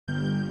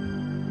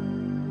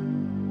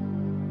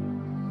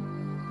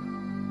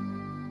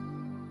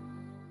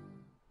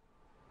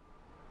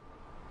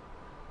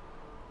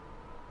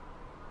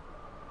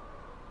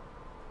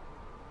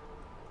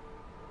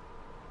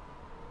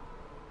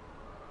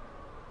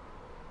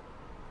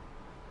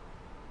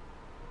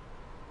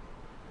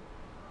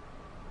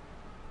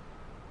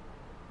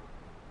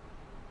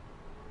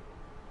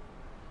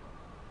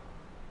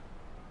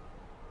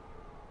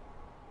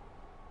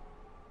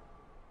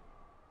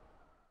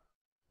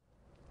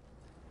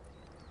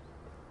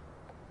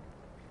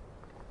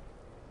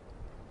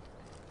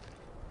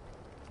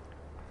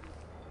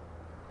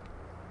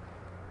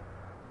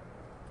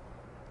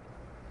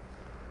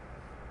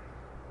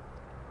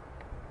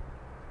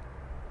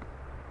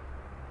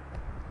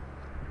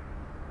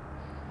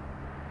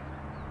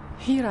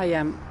Here I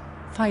am,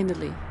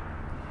 finally.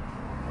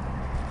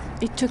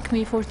 It took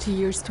me 40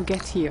 years to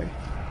get here.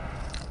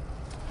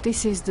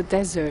 This is the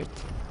desert,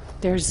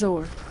 Deir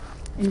Zor,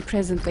 in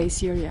present-day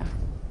Syria.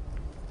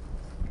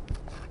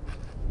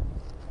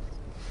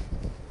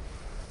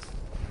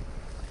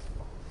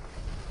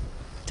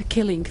 The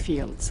killing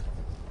fields.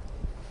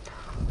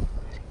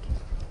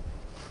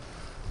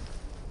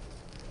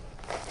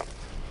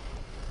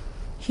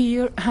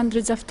 Here,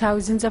 hundreds of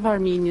thousands of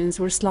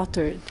Armenians were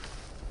slaughtered.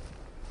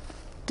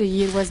 The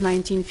year was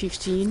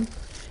 1915,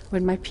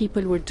 when my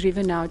people were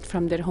driven out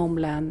from their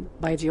homeland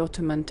by the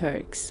Ottoman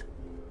Turks.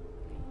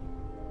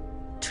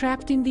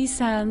 Trapped in these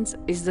sands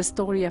is the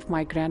story of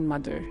my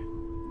grandmother.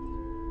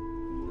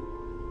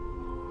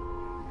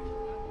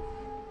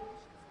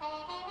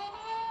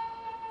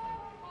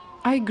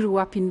 I grew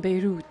up in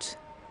Beirut.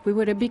 We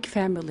were a big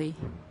family.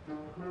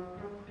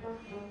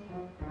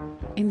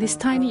 In this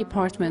tiny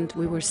apartment,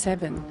 we were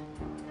 7.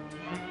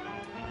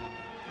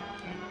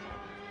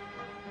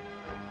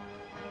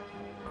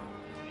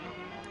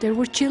 There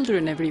were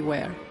children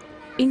everywhere,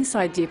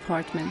 inside the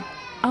apartment,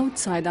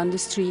 outside on the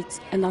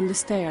streets and on the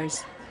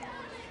stairs.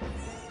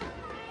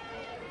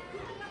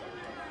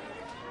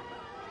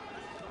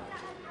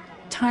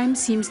 Time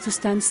seems to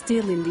stand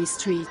still in these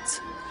streets.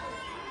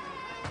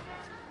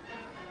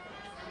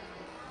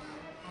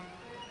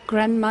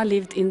 Grandma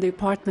lived in the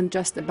apartment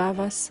just above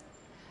us.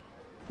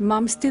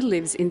 Mom still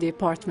lives in the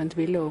apartment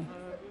below.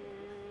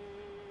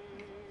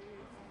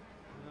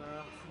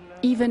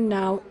 Even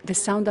now, the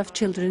sound of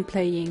children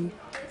playing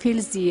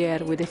fills the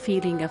air with a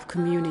feeling of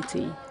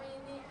community.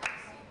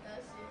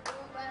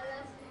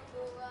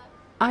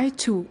 I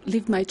too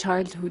lived my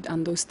childhood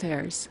on those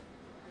stairs.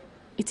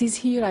 It is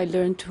here I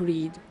learned to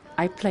read,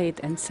 I played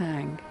and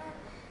sang.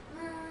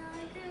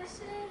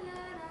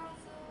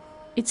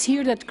 It's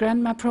here that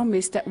Grandma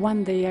promised that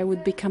one day I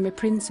would become a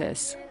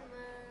princess.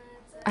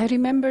 I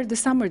remember the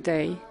summer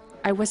day.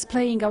 I was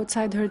playing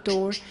outside her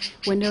door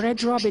when a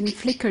red robin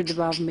flickered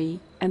above me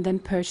and then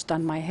perched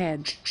on my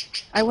head.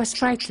 I was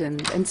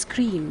frightened and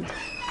screamed.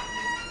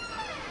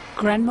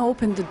 Grandma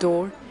opened the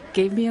door,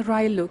 gave me a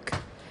wry look,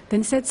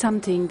 then said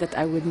something that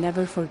I would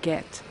never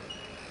forget.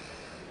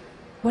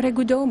 "What a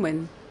good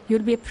omen.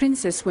 You'll be a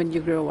princess when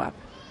you grow up."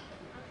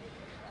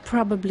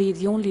 Probably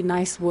the only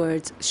nice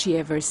words she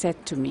ever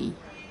said to me.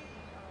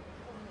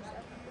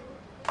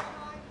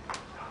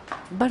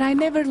 But I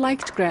never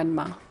liked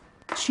Grandma.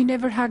 She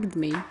never hugged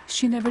me,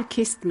 she never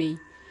kissed me,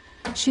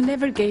 she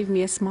never gave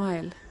me a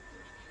smile.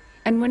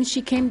 And when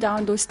she came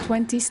down those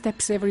 20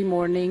 steps every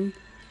morning,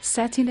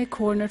 sat in a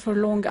corner for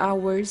long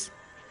hours,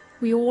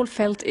 we all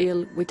felt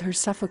ill with her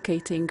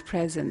suffocating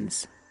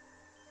presence.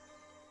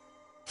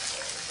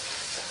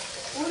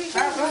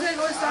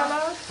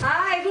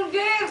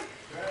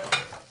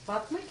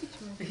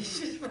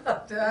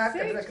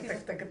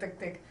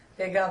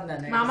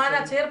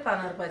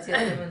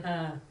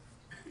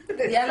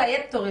 Yala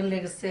et toğinle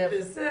gıser.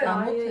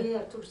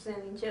 Ay, tursen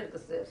incer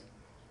kısır.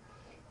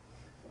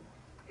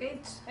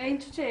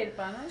 Ain't çeyir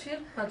bana.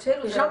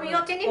 Çer.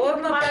 Şamiyotini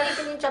bir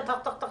maliyetin ince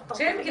tak tak tak tak.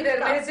 Çem gider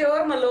mezi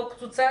orma lok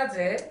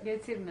tutsaze.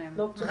 Getirmem.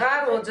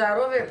 Garo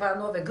caro ve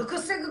pano ve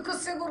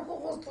gıkısse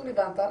gorku kostuni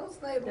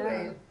bantarus ne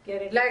buraya.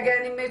 La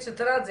gani meç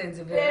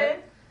trazenzi be.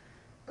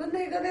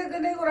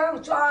 Gane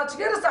goram aç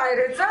geri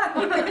sayretsa.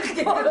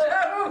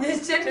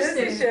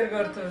 Çem şer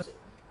gortu.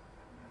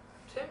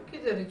 Çem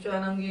gider hiç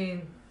anam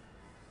giyin.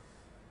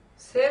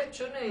 Ser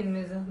çune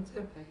inmezan.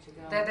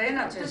 Dedeyin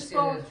açırsın.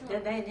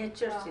 Dedeyin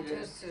açırsın.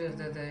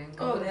 Dedeyin.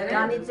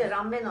 Yani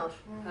zeram ben or.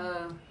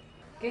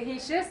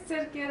 Gehişes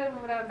serkere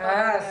murad.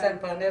 Sen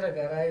panera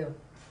garayo.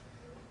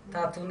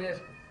 Tatuner.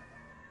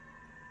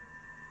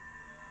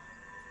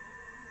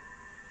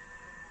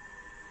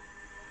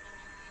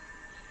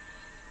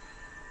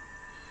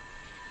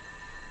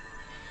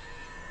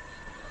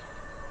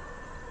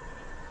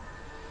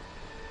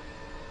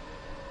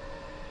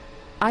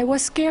 I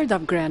was scared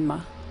of Grandma.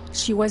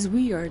 She was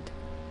weird.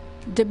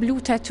 The blue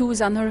tattoos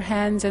on her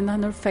hands and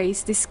on her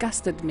face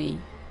disgusted me.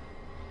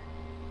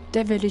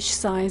 Devilish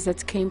signs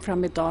that came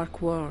from a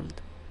dark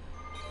world.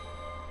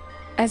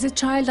 As a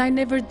child, I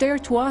never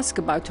dared to ask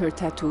about her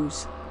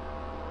tattoos.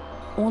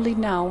 Only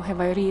now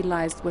have I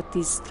realized what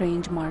these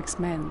strange marks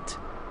meant.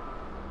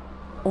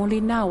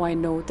 Only now I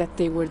know that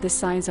they were the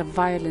signs of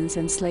violence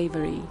and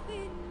slavery.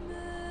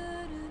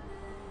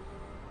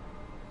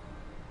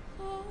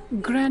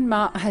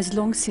 Grandma has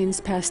long since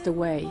passed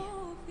away.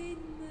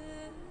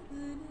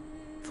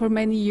 For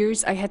many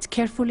years I had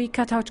carefully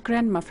cut out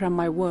Grandma from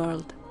my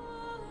world.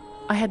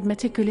 I had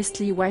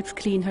meticulously wiped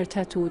clean her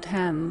tattooed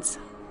hands.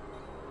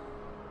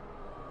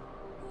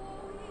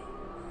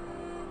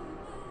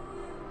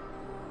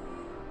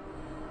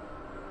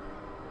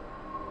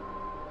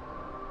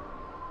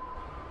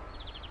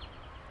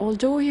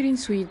 Although here in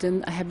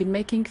Sweden I have been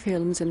making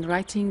films and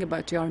writing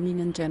about the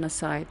Armenian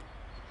Genocide,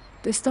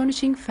 the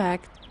astonishing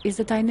fact is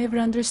that I never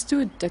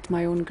understood that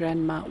my own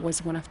grandma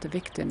was one of the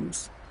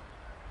victims.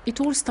 It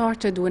all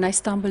started when I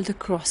stumbled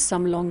across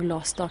some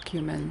long-lost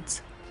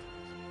documents.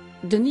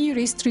 The Near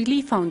East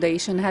Relief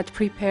Foundation had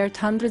prepared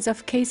hundreds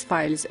of case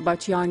files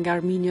about young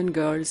Armenian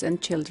girls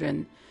and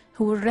children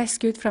who were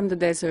rescued from the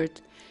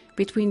desert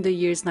between the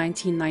years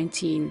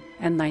 1919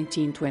 and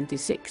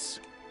 1926.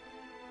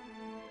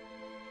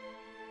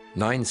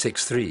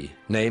 963,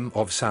 name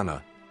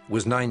Ovsana,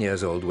 was 9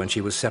 years old when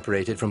she was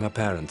separated from her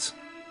parents.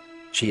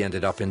 She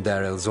ended up in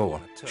Deir el-Zor.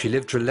 She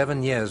lived for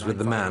 11 years with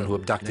the man who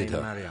abducted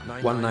her.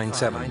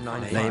 197,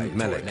 named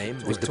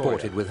Melek, was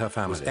deported with her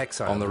family.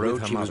 On the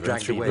road, she was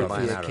dragged away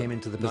by an Arab. Came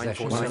into the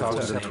possession.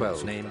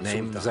 1012,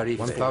 name Zarif.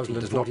 1000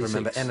 does not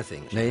remember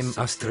anything. Name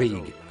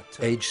Astrig,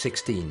 age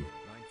 16.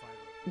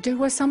 There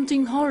was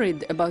something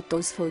horrid about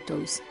those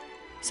photos,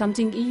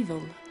 something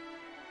evil.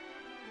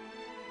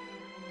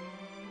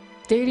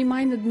 They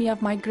reminded me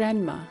of my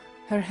grandma,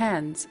 her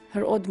hands,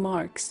 her odd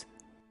marks.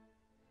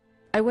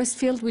 I was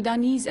filled with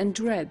unease and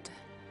dread.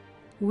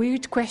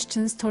 Weird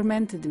questions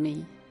tormented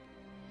me.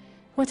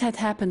 What had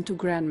happened to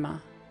Grandma?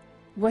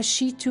 Was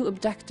she too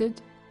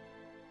abducted?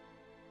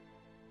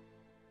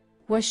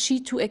 Was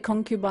she too a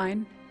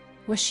concubine?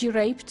 Was she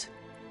raped?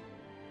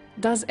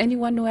 Does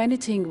anyone know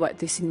anything about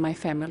this in my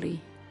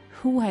family?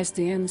 Who has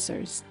the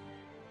answers?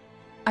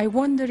 I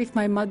wonder if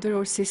my mother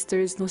or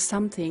sisters know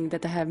something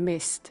that I have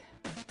missed.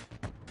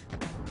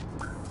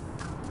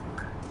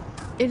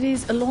 It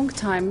is a long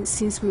time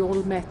since we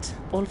all met,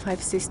 all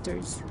 5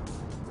 sisters.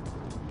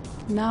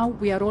 Now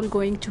we are all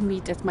going to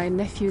meet at my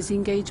nephew's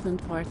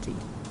engagement party.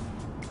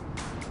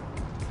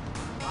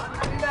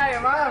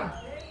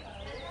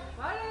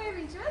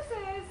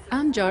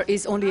 Anjar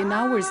is only an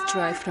hour's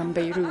drive from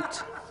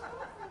Beirut,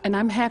 and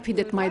I'm happy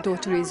that my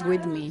daughter is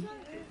with me.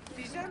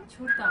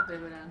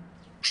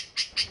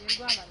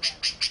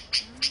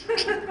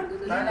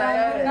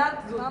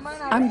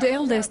 I'm the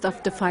eldest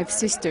of the 5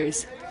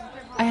 sisters.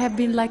 I have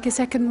been like a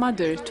second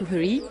mother to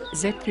Harib,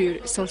 Zephyr,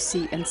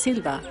 Sosi, and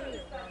Silva.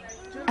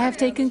 I have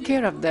taken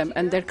care of them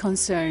and their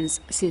concerns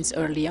since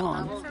early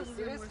on.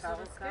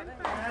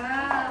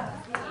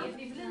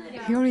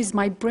 Here is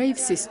my brave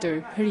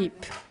sister, Harib.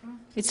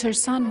 It's her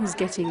son who's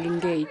getting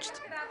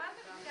engaged.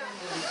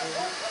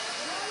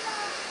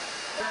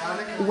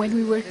 When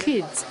we were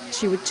kids,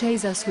 she would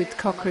chase us with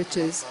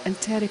cockroaches and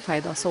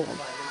terrified us all.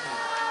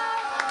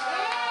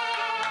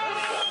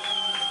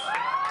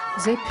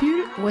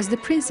 Zephyr was the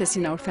princess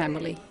in our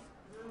family.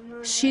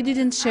 She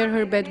didn't share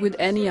her bed with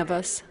any of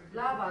us.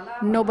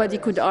 Nobody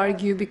could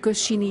argue because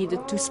she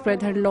needed to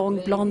spread her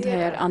long blonde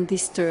hair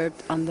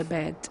undisturbed on the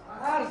bed.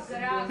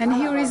 And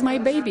here is my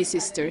baby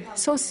sister,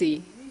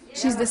 Sosi.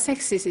 She's the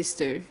sexy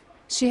sister.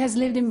 She has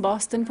lived in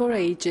Boston for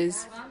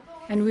ages,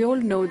 and we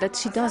all know that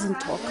she doesn't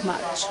talk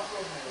much.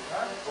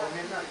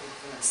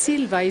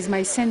 Silva is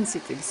my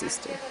sensitive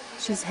sister.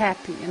 She's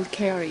happy and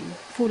caring,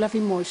 full of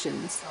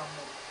emotions.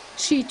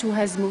 She too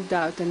has moved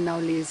out and now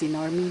lives in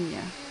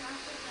Armenia.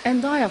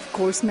 And I, of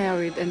course,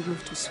 married and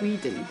moved to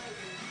Sweden.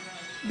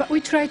 But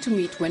we try to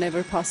meet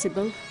whenever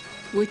possible,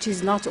 which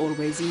is not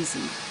always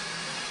easy.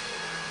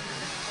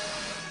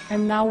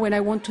 And now when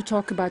I want to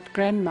talk about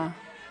Grandma,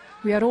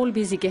 we are all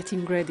busy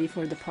getting ready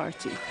for the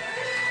party.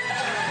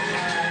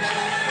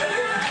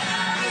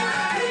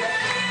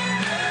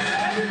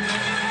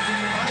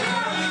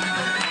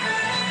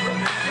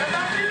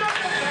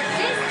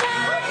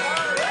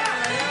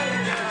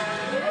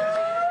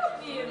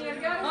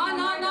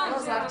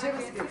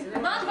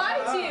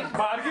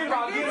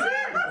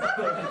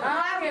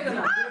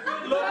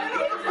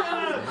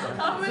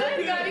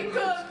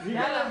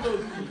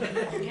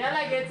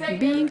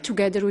 Being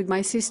together with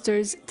my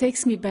sisters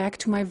takes me back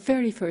to my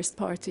very first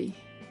party.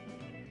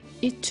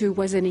 It too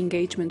was an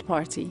engagement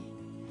party.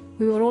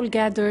 We were all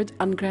gathered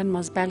on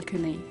Grandma's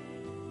balcony.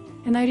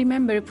 And I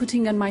remember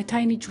putting on my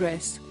tiny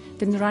dress,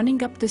 then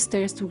running up the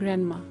stairs to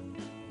Grandma.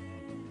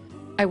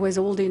 I was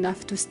old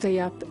enough to stay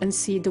up and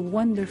see the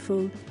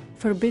wonderful,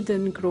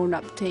 forbidden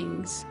grown-up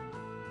things.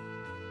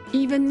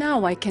 Even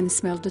now I can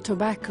smell the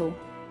tobacco,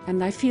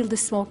 and I feel the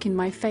smoke in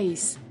my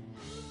face.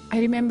 I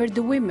remember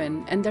the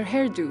women and their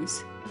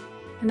hairdos,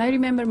 and I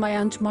remember my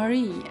Aunt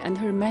Marie and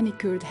her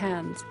manicured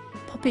hands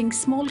popping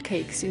small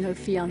cakes in her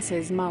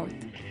fiancé's mouth.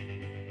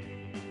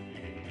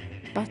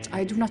 But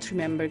I do not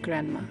remember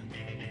Grandma,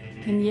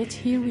 and yet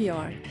here we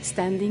are,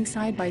 standing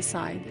side by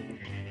side.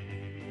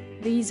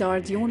 These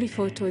are the only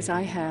photos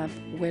I have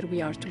where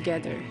we are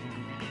together.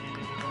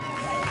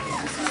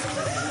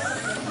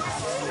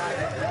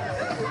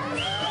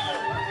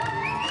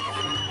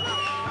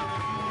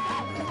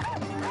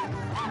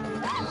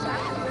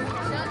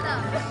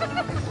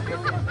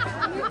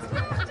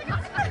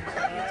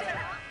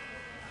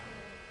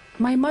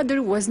 My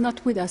mother was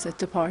not with us at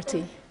the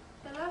party.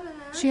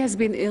 She has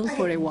been ill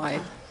for a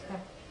while.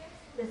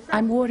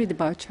 I'm worried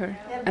about her,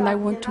 and I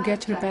want to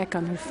get her back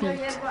on her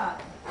feet.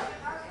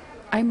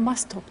 I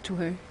must talk to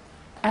her,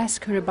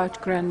 ask her about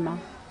Grandma,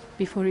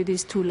 before it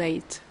is too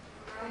late.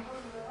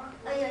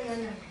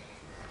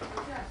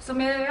 So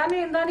yani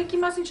ընտանիքի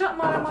մասին շատ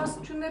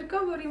մանրամասնություններ կա,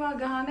 որ հիմա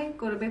գահանենք,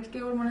 որ պետք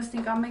է որ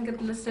մնացնենք ամենքը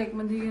լսեք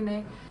մնդիրն է։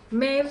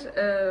 Մեր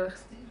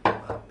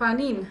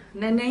Պանին,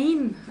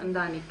 նենեին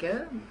ընտանիքը,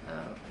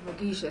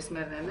 ոգիշ ես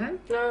մեր նենեն,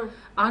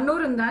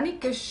 անոր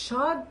ընտանիքը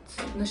շատ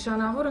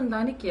նշանավոր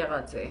ընտանիք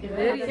եղած է։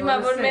 Հիմա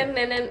որ մեր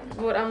նենեն,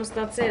 որ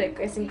ամուսնացել է,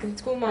 այսինքն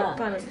ցկումը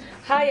բանս,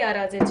 հայ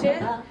արած է, չէ՞։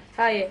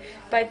 Հայ է,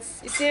 բայց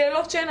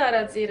սիրելով չեն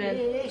արած իրեն։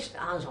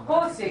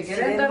 Հոս է,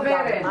 գրեն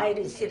դվեր են։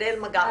 Հայրի սիրել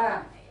մգա։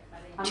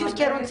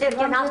 Չիրկերուն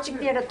ծերկեն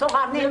աղջիկները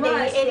թողարնեն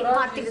դեի երիք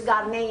մարդիկ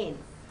գարնեին։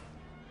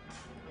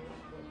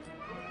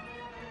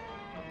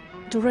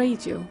 The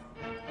radio,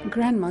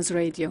 Grandma's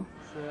radio.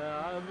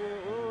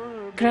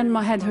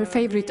 Grandma had her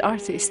favorite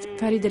artist,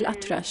 Farid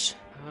al-Atrash.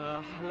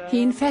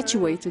 He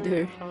infatuated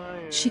her.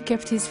 She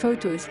kept his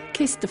photos,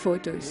 kissed the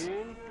photos.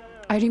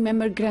 I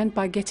remember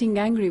Grandpa getting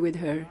angry with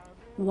her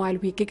while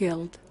we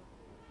giggled.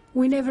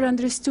 We never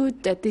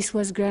understood that this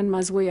was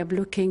Grandma's way of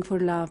looking for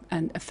love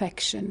and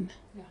affection.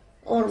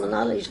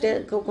 Ormanal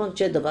işte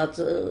kokonçe dıvat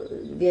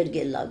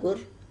vergellagor.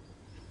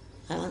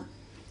 Ha,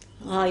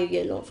 hay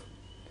gelov.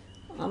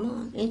 Ama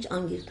inç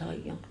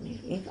angirtay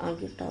yanknir, inç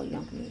angirtay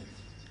yanknir.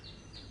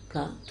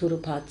 Ka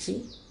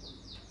turupatsi,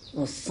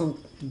 o san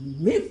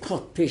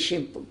mekat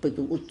peşin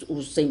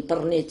usen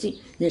parneci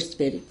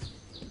nersperi.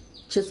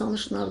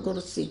 Çesanışnar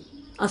gorsi,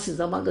 asi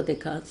zamaga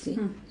dekatsi.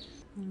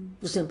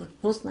 Usen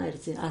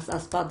hosnairsi,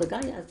 as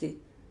padagayasi.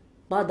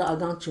 Bada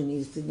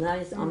agançunizi,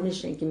 nais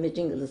amnişenki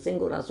mecinglı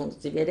sengorason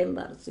siverem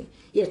varsi.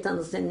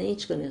 Yertanı sen ne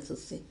inç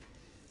gönesizi.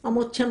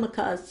 Ama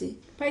çemakasi.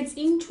 Բայց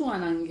ինչու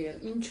անանգել,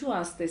 ինչու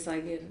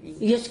աստեսագել։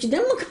 Ես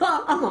գիտեմ կա,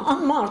 ama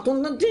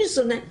մարդուն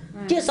դիսն է։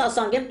 Ես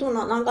ասան եմ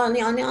տունան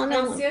անի։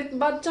 Բայց այդ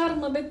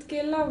պատճառը պետք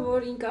է լավ,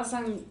 որ ինք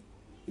ասան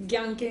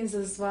ցանկեն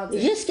զսված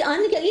է։ Ես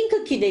անի ինքը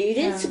գիտե,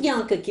 իրենց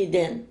ցանկը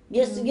գիտեն։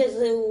 Ես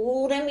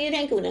ուրեմ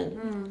իրենք ունեն։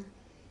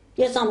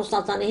 Ես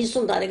ամուսնացան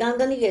 50 տարեկան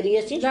գնի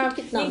ես ինչ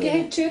գիտնամ։ Ինքը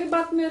հետ չեր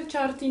պատմել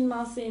չարտին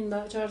մասին, դա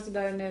չարտի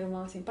դարերների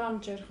մասին, բամ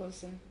չեր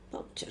խոսել։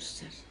 Բամ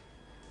չեր։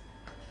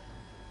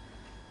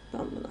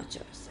 Բամ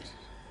չեր։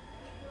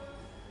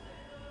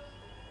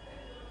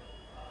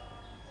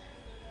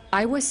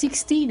 I was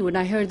 16 when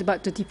I heard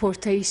about the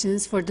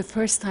deportations for the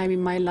first time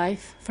in my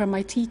life from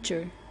my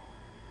teacher.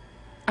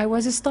 I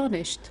was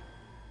astonished.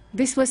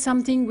 This was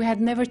something we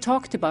had never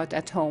talked about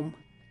at home.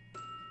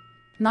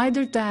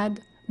 Neither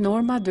Dad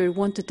nor Mother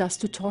wanted us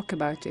to talk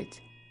about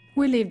it.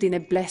 We lived in a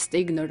blessed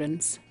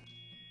ignorance.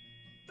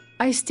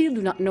 I still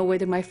do not know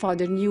whether my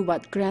father knew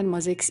about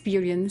Grandma's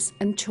experience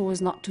and chose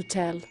not to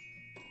tell.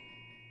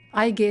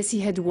 I guess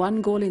he had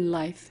one goal in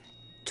life,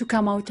 to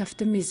come out of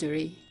the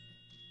misery.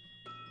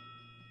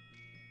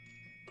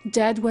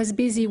 Dad was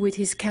busy with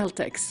his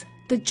Celtex,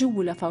 the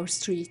jewel of our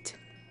street.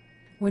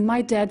 When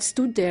my dad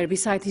stood there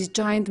beside his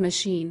giant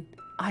machine,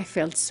 I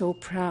felt so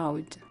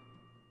proud.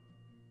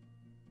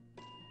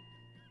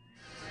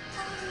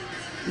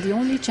 The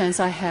only chance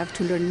I have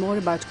to learn more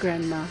about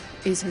Grandma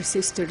is her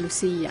sister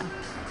Lucia.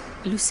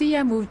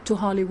 Lucia moved to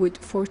Hollywood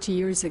 40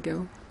 years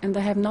ago, and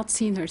I have not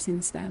seen her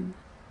since then.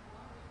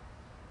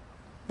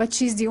 But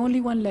she's the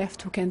only one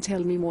left who can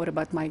tell me more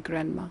about my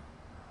grandma.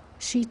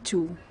 She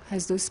too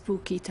has those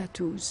spooky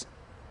tattoos.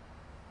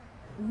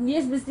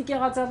 Ես դստիկ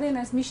եղածատեն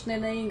ես միշտ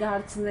նենեին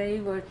գարցնեի,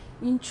 որ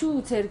ինչու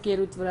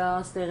ցերկերուտ վրա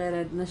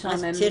աստեղերը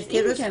նշանեն։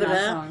 Ցերկերուտ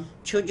վրա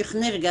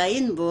չոջխներ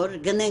գային, որ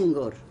գնեն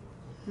գոր։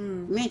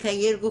 Մենք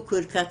երկու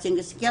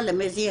քուրքացինք սկյալը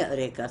մեզի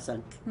արեք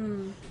ասանք։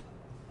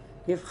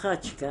 Եվ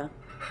խաչկա։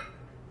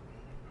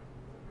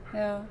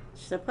 Հա։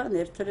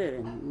 Սապաներ թրեր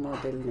են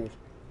մոդելներ։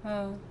 Հա։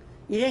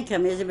 Իրենք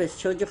մեզի պես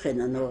չոջխ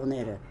են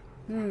անողները։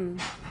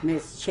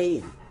 Մեզ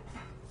չէին։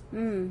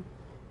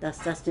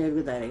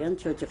 10-12 տարեկան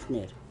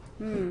չոջխներ։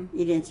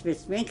 Իրենց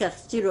պես մենք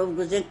աղջիրով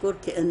գուզենք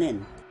կորքի ընեն։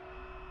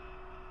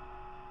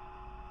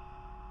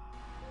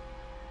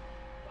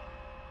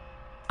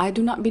 I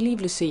do not believe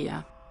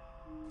Lucia.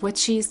 What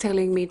she is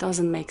telling me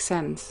doesn't make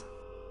sense.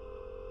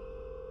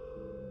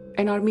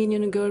 An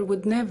Armenian girl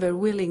would never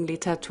willingly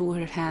tattoo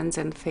her hands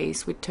and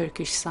face with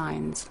Turkish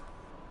signs.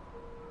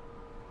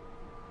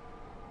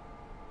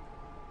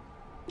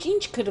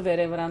 Ինչ քրվեր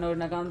է վրան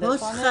օրնական դեպքում։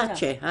 Հոս խաչ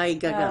է,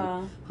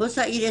 հայկական։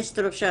 Հոսա իրենց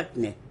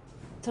տրոշակն է։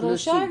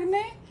 Տրոշակն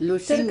է։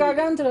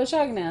 Թրկական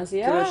տրոշակն է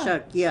ասի, հա։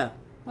 Տրոշակ, yeah.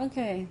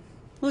 Okay.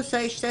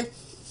 Հոսա իշտե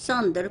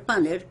սանդր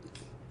պաներ։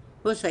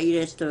 Հոսա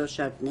իրենց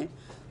տրոշակն է։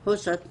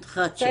 Հոսա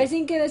խաչ է։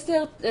 Այսինքն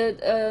այստեղ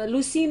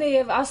լուսինը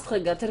եւ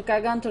աստղը գա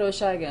թրկական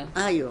տրոշակը։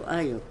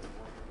 Այո։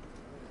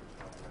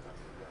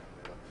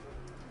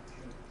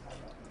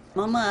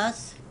 Մամաս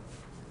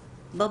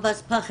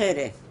բաբաս փախեր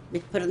է, մի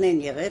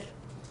փռնեն եղեր։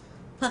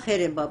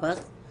 Փախեր է բաբաս,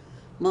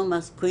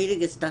 մամաս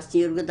քույրիկս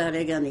 12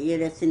 տարեկան է,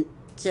 երեսին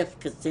ծև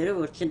կծերը,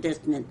 որ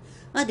չտեսնեն,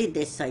 ադի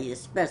դեսա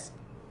ես, բես,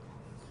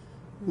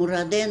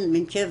 մուրադեն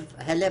մինչև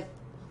հելեպ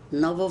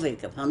նավով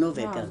եկավ, հանով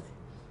եկավ,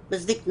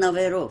 բզդիկ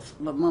նավերով,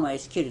 մամա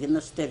ես քիրգ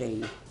նստեր էի,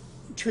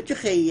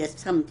 չուճուխ էի ես,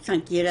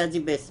 ցանք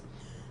երազի բես,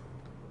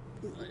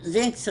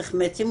 զենք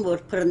սխմեցին, որ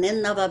պրնեն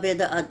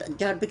նավաբեդը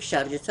ջարբիկ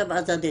շարժեցավ,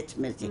 ազադեց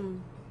մեզի,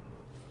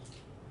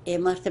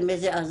 Մարդը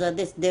մեզ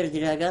ազադեց դեր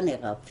դիրական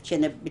եղավ,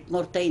 չենե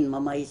բիտմորտային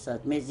մամայիս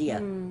ատ, մեզի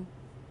ատ,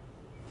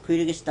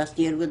 քույրիկս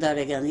 12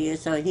 տարեկան,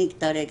 ես 5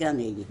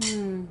 տարեկան էի,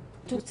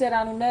 Դուք ձեր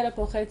անունները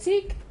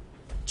փոխեցիք։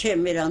 Չէ,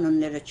 մեր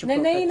անունները չփոխեցին։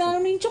 Նենեին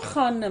անունը ինչու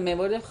Խանն է,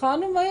 որովհետև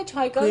Խանն վայ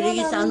հայկական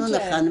Քույրիկիս անունը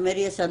Խանում էր,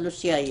 ես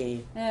Լուսիայի էի։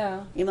 Հա։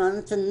 Իմ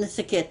անունը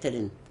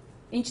Նսկետրին։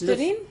 Ինչ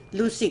դրին։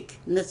 Լուսիկ,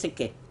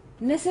 Նսկե։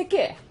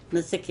 Նսեկե։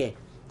 Նսկե։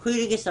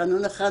 Քույրիկիս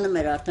անունը Խանում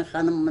էր, արդեն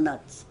Խանում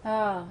մնաց։ Հա,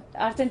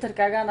 արդեն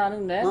թրկական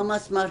անունն է։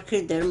 Մամաս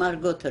Մարգրիտ էր,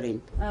 Մարգոտրին։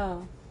 Հա։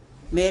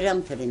 Մերամ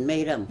թրին,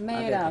 Մերամ։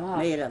 Մերամ, հա։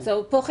 Մերամ։ So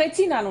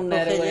փոխեցին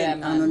անունները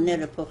ուրեմն։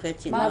 Անունները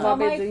փոխեցին։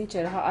 Մամայը ինչ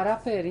էր,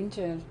 արաբեր, ինչ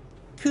էր։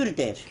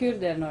 Քուրդեր։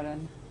 Քուրդեր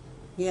նորեն։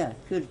 Յա,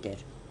 քուրդեր։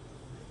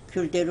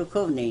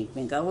 Քուրդերուկովն էինք,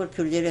 մենք ավոր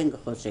քուրդերեն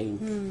գխոսեինք։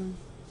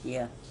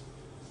 Յա։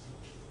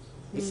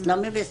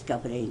 Իսլամի վես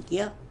գաբրեինք,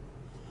 յա։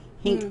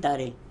 5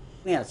 տարի։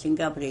 Միասին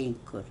գաբրեինք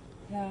կոր։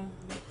 Հա։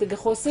 Դե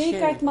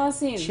խոսեիք այդ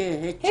մասին։ Չէ,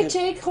 հետ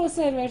չէիք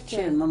խոսել վերջը։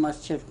 Չէ, մամաս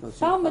չէր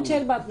խոսել։ Համը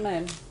չէր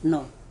պատմել։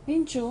 Նո։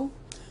 Ինչու։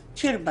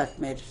 Չէր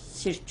պատմել,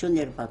 սիրտ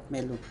չուներ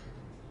պատմելու։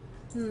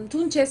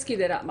 Դու չես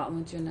գիտեր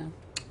պատմությունը։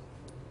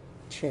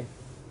 Չէ։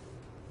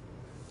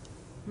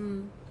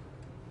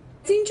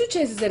 Ինչու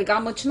չես ասել,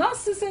 կամ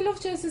չնաս ասելով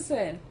չես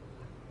ասել։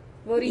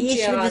 Որ ինչ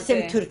եղած է։ Ես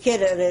դեսեմ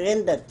թուրքերը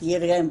երեն դա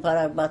երգային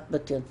բարաբատ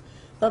բտուն։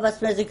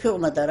 Բաբաս մեզ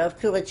քյուղը դարավ,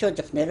 քյուղը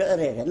չոջխները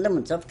երեն,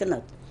 լմծավ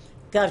կնատ։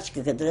 Կարճ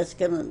կգդրես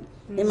կն։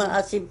 Հիմա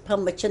ասի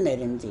փամը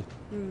չներ ինձի։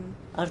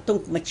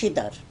 Արտունք մչի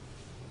դար։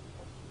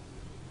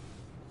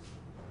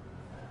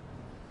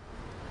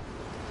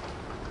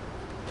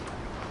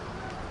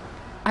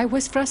 I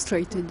was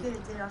frustrated.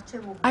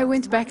 I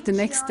went back the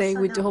next day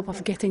with the hope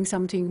of getting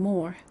something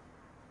more.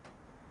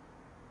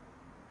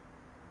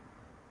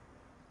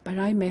 But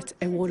I met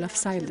a wall of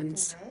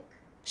silence.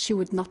 She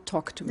would not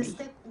talk to me.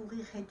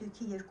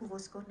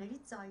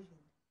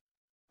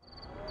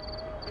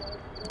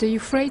 The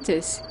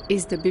Euphrates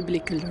is the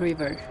biblical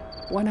river,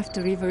 one of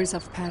the rivers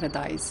of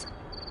paradise.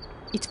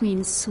 It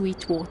means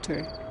sweet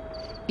water.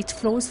 It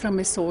flows from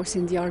a source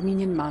in the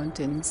Armenian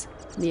mountains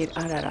near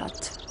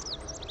Ararat.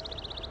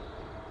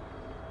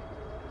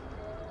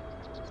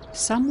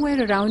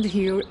 Somewhere around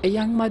here, a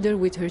young mother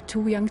with her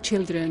 2 young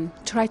children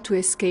tried to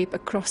escape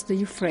across the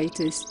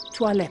Euphrates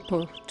to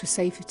Aleppo to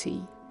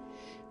safety,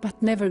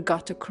 but never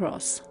got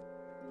across.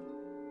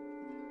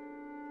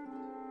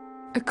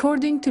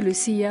 According to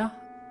Lucia,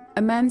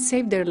 a man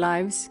saved their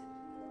lives,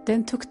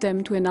 then took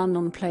them to an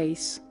unknown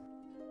place.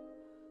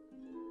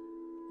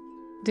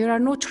 There are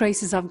no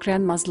traces of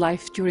Grandma's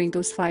life during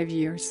those 5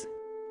 years.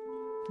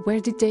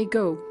 Where did they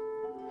go?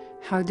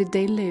 How did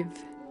they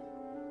live?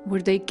 Were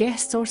they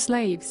guests or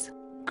slaves?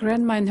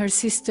 Grandma and her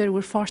sister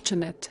were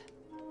fortunate.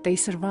 They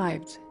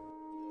survived.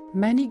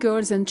 Many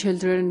girls and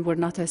children were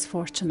not as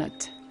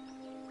fortunate.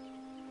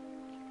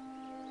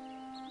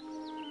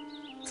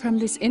 From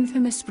this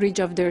infamous bridge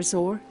of Deir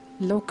Zor,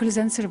 locals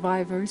and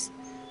survivors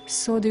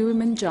saw the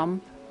women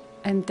jump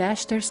and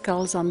dash their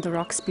skulls on the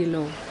rocks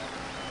below.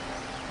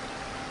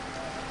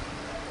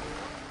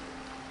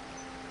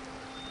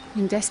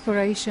 In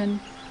desperation,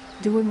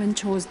 the women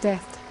chose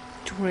death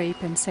to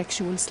rape and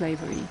sexual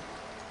slavery.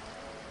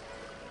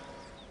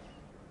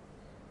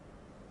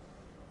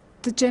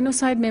 The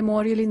genocide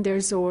memorial in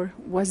Deir Zor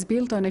was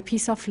built on a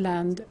piece of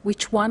land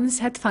which once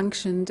had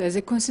functioned as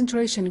a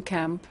concentration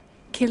camp,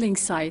 killing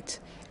site,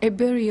 a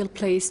burial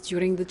place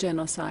during the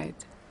genocide.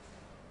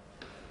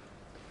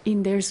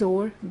 In Deir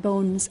Zor,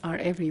 bones are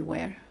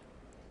everywhere.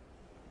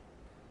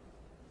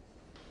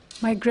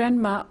 My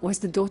grandma was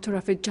the daughter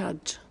of a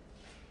judge.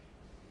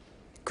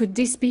 Could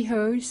this be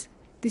hers?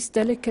 This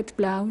delicate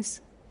blouse,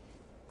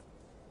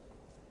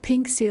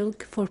 pink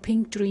silk for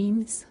pink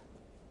dreams.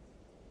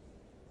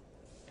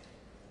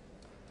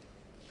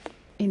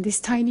 In this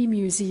tiny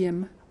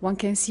museum, one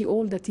can see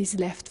all that is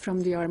left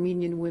from the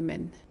Armenian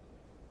women.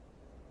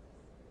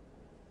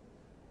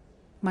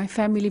 My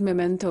family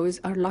mementos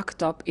are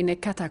locked up in a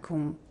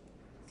catacomb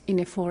in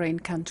a foreign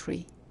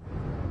country.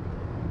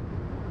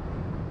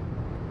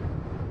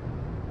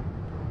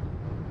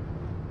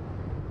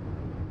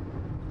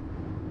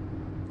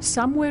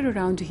 Somewhere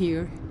around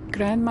here,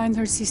 Grandma and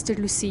her sister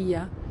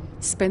Lucia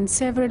spent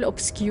several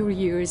obscure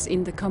years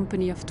in the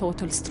company of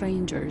total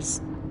strangers.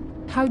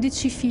 How did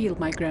she feel,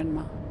 my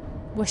grandma?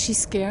 Was she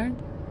scared?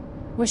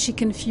 Was she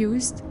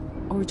confused?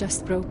 Or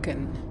just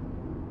broken?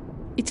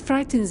 It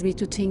frightens me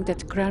to think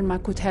that Grandma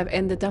could have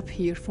ended up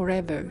here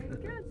forever,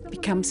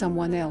 become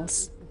someone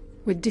else,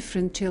 with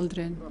different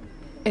children,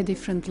 a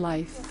different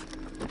life.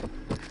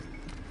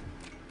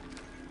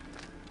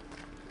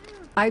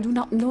 I do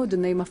not know the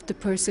name of the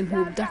person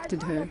who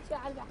abducted her.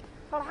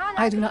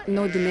 I do not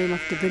know the name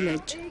of the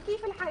village.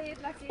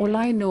 All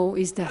I know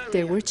is that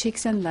there were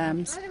chicks and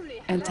lambs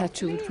and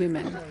tattooed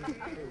women.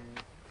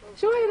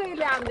 شو هي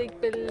اللي عندك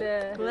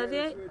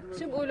هذه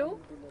شو بقولوا؟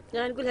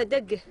 يعني نقولها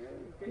دقة.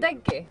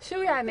 دقة، شو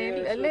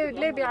يعني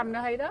ليه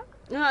بيعملوا هيدا؟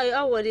 هاي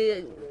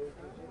أول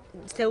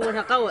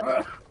يسوونها قوى.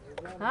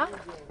 ها؟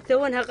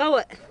 يسوونها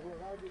قوى.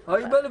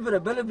 هاي بالإبرة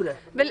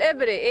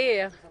بالإبرة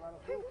إيه.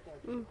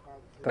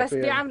 بس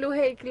بيعملوا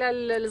هيك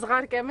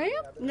للصغار كمان؟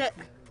 لا.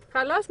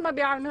 خلاص ما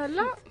بيعملوا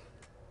هلا؟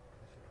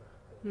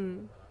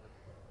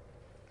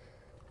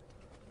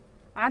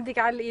 عندك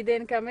على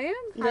الايدين كمان؟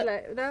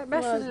 لا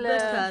بس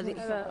هذه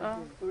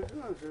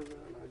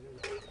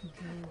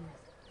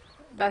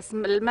بس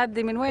المد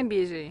من وين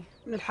بيجي؟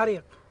 من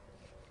الحريق.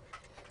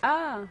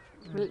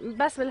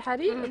 بس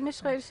بالحريق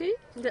مش غير شيء؟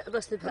 لا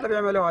بس هذا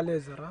بيعملوه على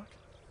الليزر.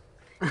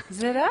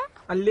 زرع؟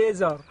 على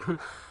الليزر.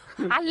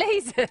 على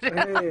الليزر.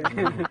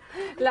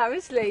 لا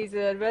مش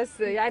ليزر بس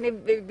يعني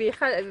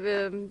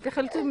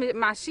بيخلطوه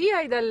مع شيء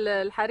هيدا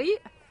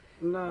الحريق؟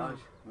 لا.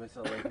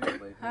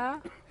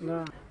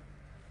 لا.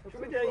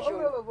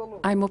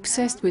 I'm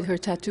obsessed with her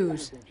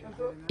tattoos.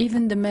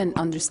 Even the men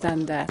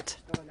understand that.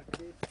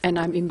 And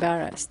I'm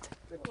embarrassed.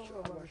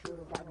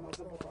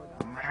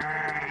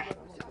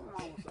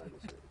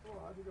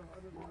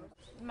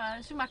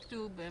 شو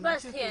مكتوب؟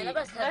 بس هي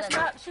بس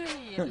شو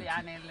هي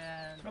يعني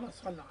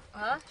خلاص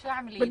ها شو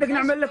اعمل؟ بدك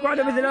نعمل لك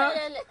واحدة مثلها؟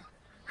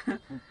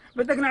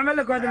 بدك نعمل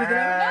لك واحدة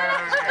مثلها؟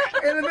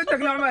 إذا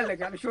بدك نعمل لك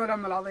يعني شو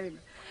الهم العظيم.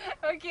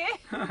 اوكي.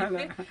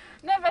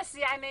 لا بس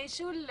يعني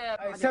شو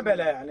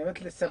سبلة يعني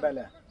مثل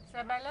السبلة.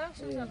 سبلة؟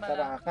 شو سبلة؟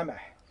 تبع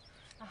قمح.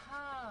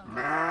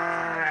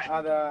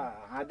 هذا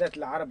عادات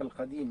العرب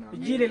القديمة.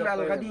 الجيل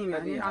القديم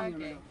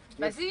يعني.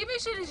 بس هي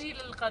مش الجيل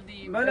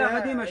القديم. بلا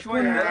قديمة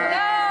شوي.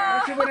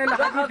 لا شوفنا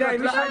الحديدة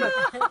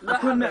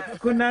مش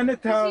كنا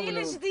نتها.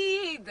 جيل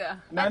جديد.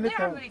 قد ايه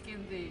عمرك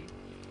انت؟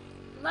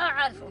 ما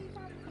أعرفه.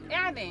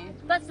 يعني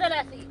بس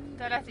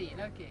 30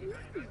 اوكي.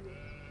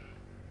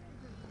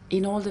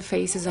 In all the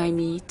faces I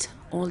meet,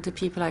 all the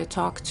people I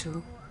talk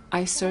to,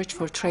 I search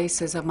for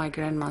traces of my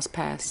grandma's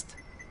past.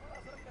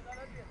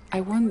 I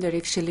wonder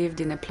if she lived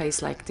in a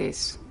place like this.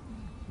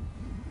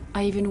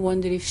 I even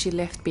wonder if she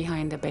left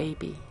behind a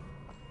baby.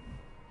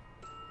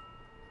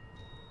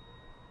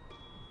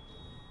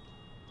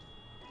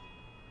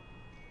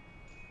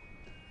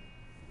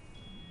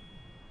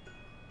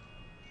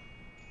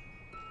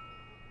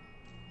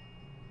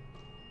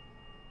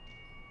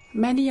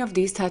 Many of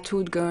these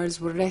tattooed girls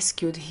were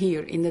rescued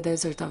here in the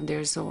desert of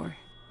Deir Zor.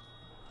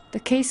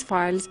 The case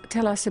files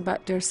tell us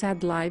about their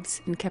sad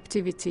lives in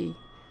captivity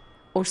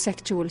or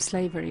sexual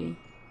slavery.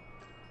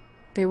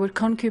 They were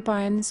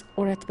concubines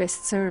or at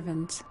best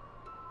servants.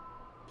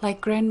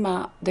 Like Grandma,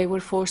 they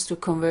were forced to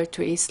convert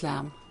to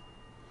Islam.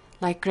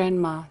 Like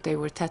Grandma, they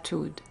were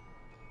tattooed.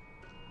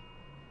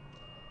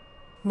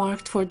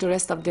 Marked for the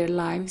rest of their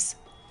lives,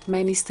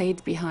 many stayed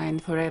behind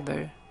forever,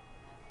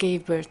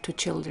 gave birth to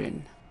children.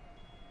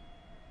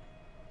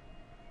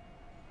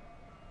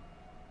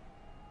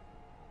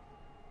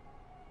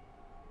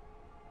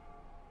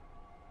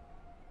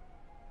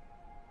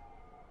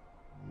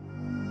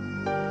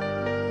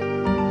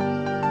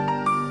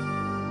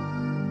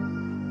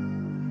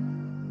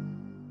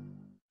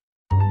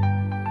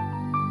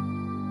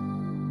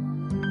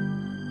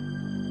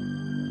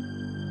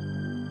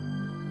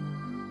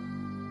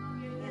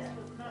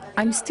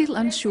 I'm still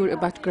unsure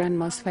about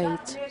Grandma's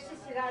fate.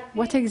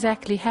 What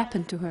exactly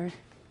happened to her?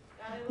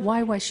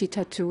 Why was she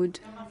tattooed?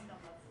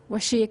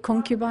 Was she a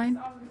concubine?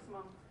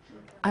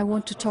 I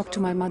want to talk to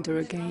my mother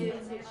again.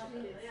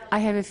 I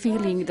have a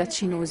feeling that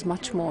she knows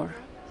much more.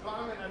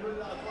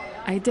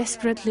 I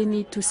desperately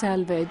need to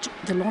salvage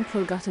the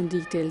long-forgotten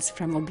details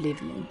from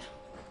oblivion.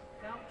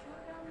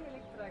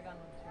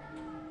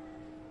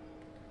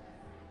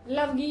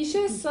 Lav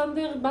gishe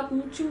sander bat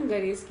muchum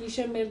garis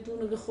gishe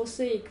merdunu de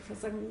khoseik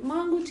fasak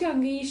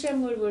manguchan gishe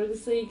murvur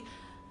geseik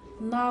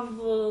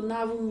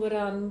navum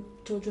vran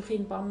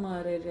çocukhin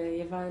pamarere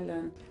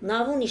yevailan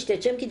Navun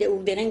iştecem ki de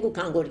u berengu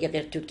kangor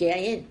geber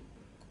Türkiye'ye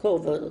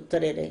kov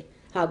terere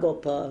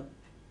Hagop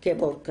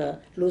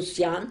Kevorka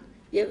Lucian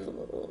yev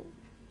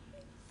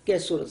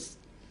Gesurus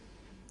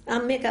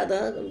Amme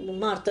kada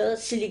Marta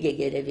Silige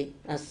gelevi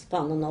as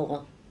panun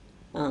oğa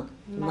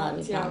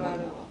Marta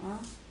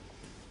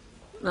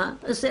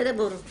Sere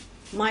bor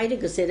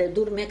mayri sere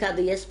dur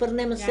mekadı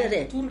yespernem sere.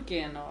 Yani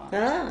Türkiye no.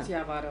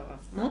 Tiavarova.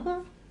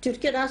 Ha.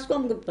 Türkiye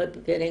raskom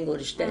perengor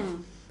işte.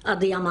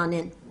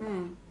 Adıyaman'ın.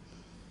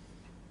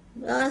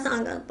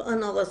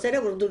 Ana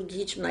sere bor dur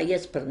hiç na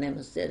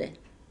yespernem sere.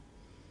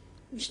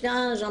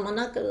 İşte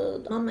zamanak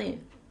ama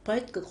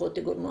payt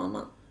kıkote gor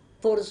mama.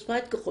 Forus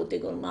payt kıkote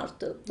gor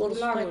martı. Forus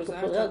payt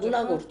kıkote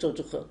gulagor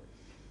çocuğu.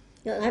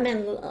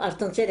 Hemen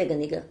artan sere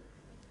ganiga.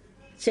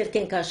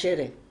 Serken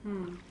kaşere.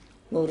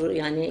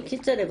 Yani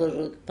iki kere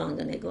vurur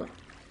panganegor.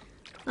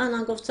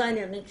 Ana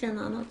govcajner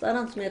ne ana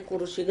tarant me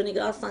kurushi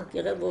gni asan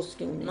kire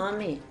voskim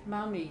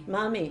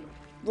mami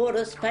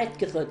voras pait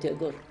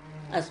khotegor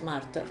as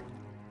marta.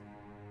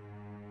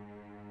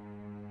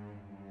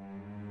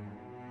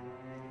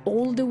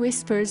 All the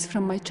whispers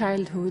from my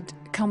childhood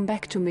come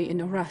back to me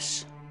in a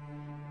rush.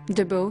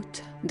 The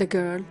boat, the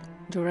girl,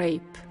 the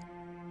rape.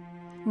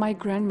 My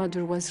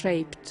grandmother was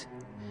raped.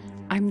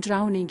 I'm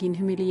drowning in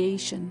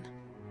humiliation.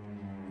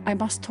 I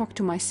must talk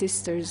to my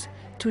sisters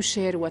to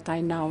share what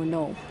I now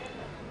know.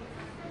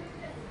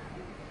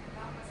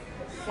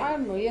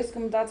 Farmo, ես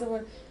կմտածեմ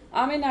որ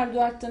ամեն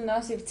արդուարտը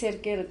նասիվ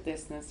ցերկերը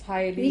տեսնես,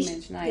 հայելի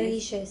մեջ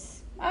նայես։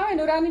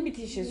 Ամեն օրանի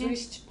պիտի շես,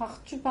 ուրիշ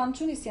փախչու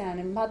բանչունիս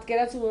yani,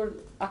 պատկերացու որ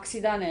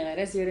ակսիդան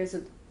եղեր, ես երեսը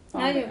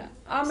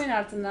Amen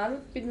altından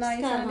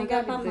binayı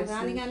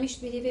sana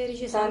gelmiş biri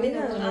verişes.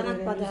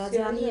 Anak pada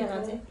cani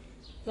yagaze.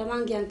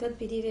 Zaman genkat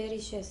biri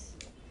verişes.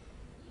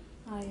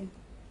 Hayır.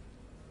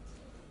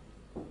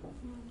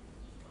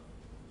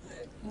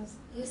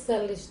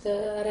 Եսալ իշտը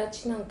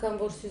առաջին անգամ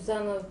որ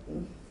Սյուզանը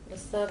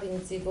ստավ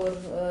ինձի որ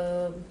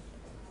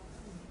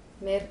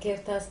մեր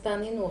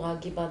Քերթաստանին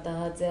ուղագի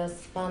պատահած է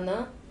ասպանը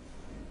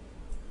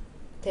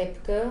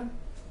թեփքը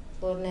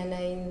որ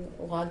նենային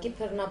ուղագի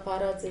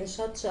բռնապարած են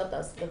շատ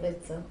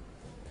աստվեցը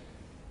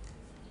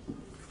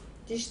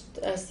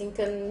ճիշտ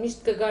այսինքն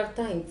միշտ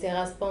կգարտա ինձ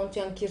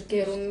ցեղասպանության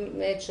քիրքերում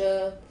մեջը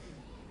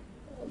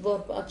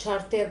որ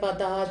չարտեր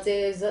պատահած է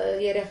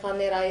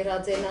երեխաներ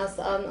այրած են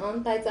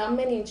ան բայց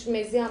ամեն ինչ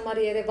մեզի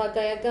համար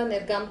երևակայական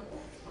էր կամ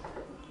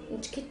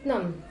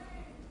չգիտնամ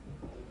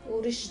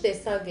ուրիշ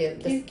տեսակ էր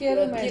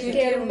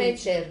քիրքերում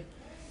մեջ էր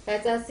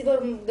բայց ասի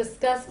որ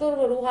գսկաս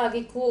որ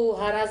ուղղակի քու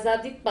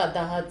հարազատիդ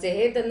պատահած է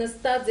հետը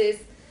նստած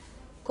ես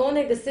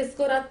կոնե գսես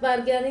կորատ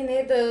վարգյանին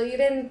հետը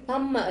իրեն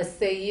փամը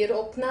ասեիր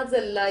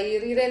օկնածը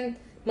լայր իրեն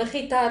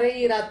մխիթարե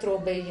իր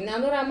ատրոբեին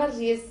անոր համար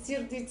ես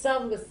սիրտի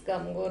ցավ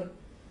գսկամ որ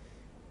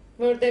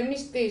որտեղ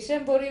միշտ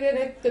կհիշեմ, որ իրեն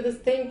հետ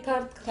կդստեին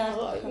քարտ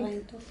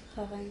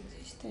խաղային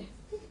ճիշտ է։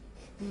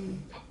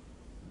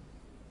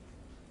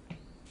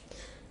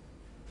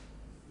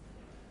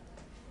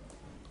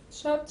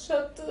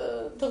 Շատ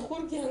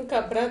դխուր կյանք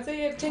ապրած է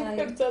եւ չենք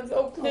կրծած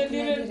օգնել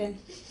իրեն։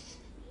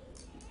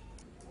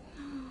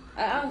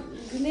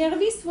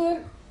 Ներվիս որ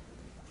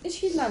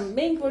իշխինամ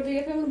մենք որ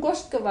երբեմն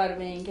գոշտ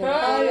կվարվենք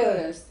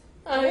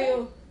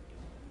այո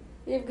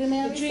Եվ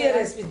գնալիս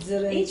երես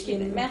պիցերը ինչ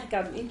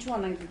մեղքամ ինչ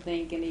անանք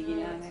դենք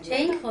ինգինան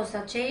Չէինք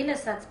խոսած, չէի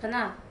լսած բնա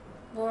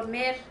որ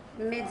մեր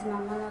մեծ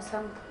մաման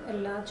ասանք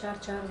լա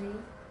չարչարվի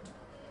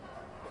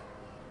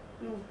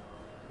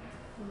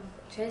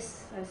Չես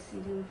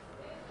ասիլին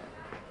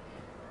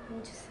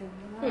Ինչս է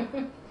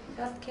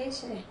Գատ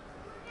քեշ է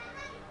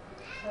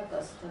Շատ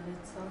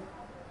աստվեցան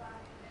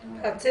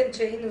Հացեմ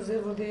չէին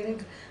ուզել որ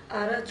դերենք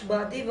առաջ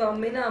բադի ու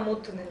ամենը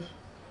ամոթն էր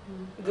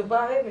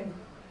Գբահեմ են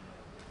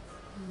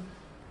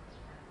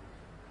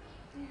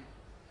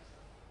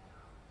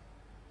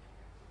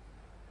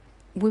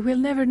We will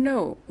never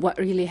know what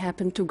really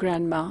happened to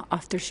Grandma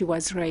after she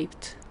was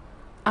raped.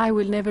 I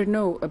will never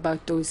know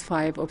about those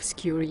 5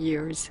 obscure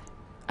years.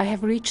 I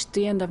have reached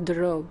the end of the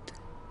road.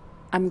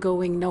 I'm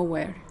going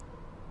nowhere.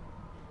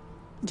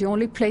 The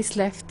only place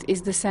left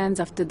is the sands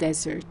of the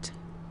desert.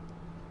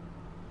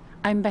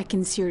 I'm back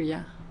in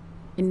Syria,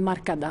 in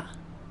Markada,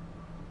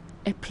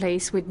 a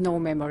place with no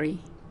memory,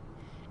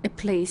 a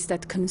place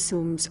that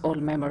consumes all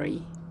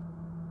memory.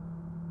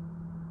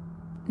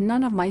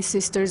 None of my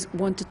sisters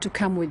wanted to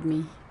come with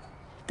me.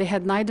 They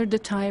had neither the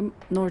time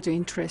nor the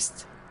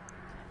interest.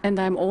 And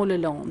I'm all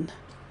alone.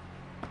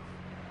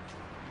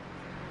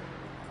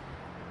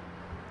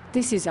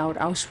 This is our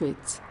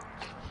Auschwitz.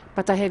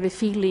 But I have a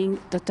feeling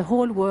that the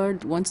whole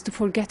world wants to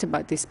forget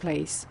about this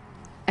place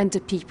and the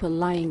people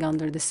lying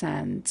under the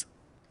sand.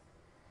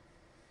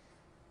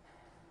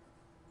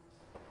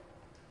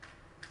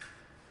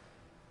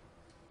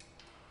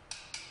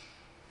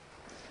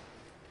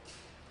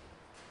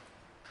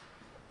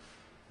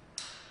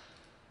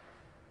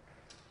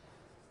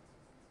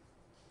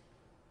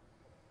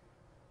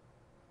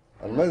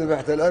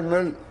 المذبحة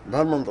الأرمل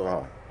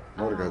بهالمنطقة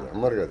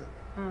مرقدة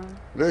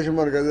ليش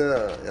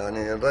مرقدة؟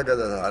 يعني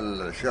رقدت على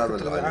الشعب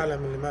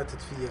العالم اللي ماتت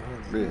فيه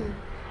هون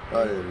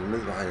هاي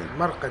المذبحين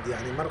مرقد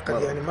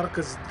يعني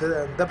مركز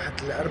ذبحة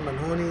الأرمل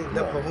هون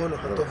ذبحوا هون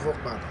وحطوه فوق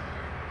بعض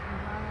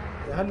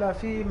هلا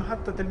في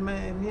محطة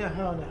المياه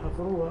هون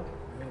حفروها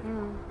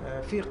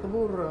في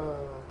قبور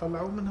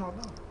طلعوا منها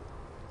عظام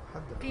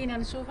فينا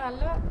نشوف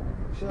هلا؟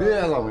 في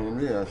عظامين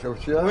فيها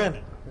شفتيها؟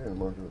 وين؟ هي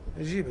موجودة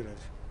جيبي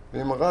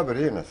في مقابر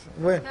هنا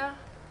وين؟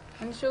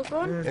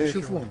 نشوفون؟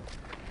 نشوفون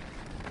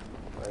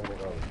هاي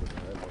مقابر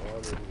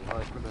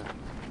هاي كلها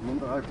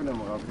المنطقة هاي كلها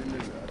مقابر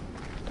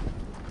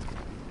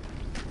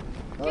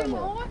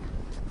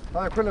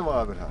هاي كلها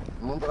مقابر هاي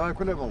المنطقة هاي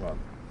كلها مقابر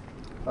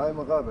هاي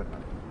مقابر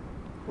هاي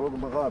فوق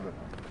مقابر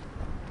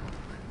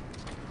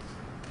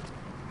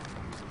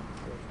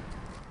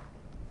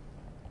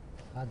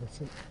هذا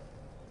سن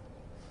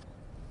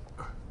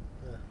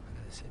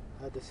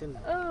هذا سن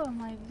Oh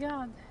my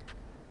god.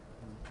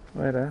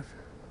 Vad är det?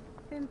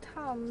 En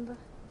tand.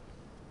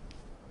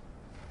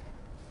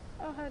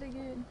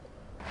 herregud.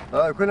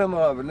 هاي كلها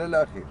مقابر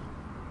للأخير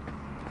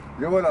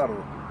جوا الأرض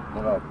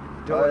مقابر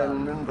هاي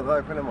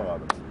المنطقة كلها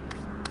مقابر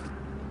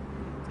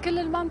كل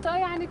المنطقة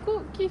يعني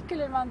كيف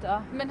كل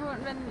المنطقة؟ من هون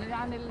من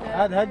يعني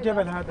هذا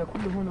الجبل هذا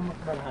كله هون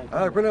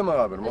مقبرة هاي كلها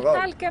مقابر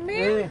التل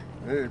كمان؟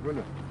 ايه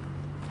كلها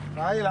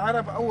هاي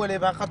العرب أول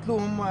إذا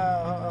قتلوهم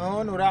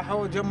هون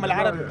وراحوا جم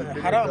العرب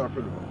حرام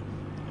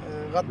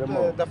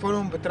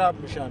دفنوهم بتراب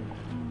مشان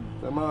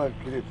ما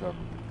كثير تراب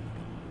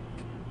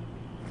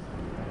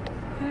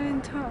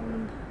En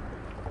tand.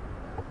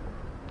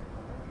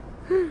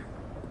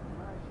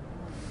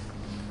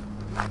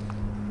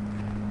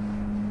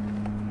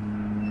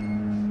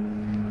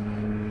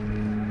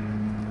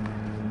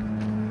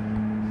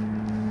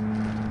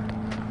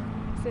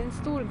 en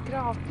stor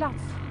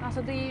gravplats.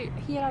 Alltså det är ju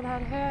hela den här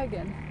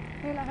högen.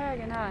 Hela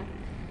högen här.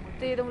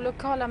 Det är de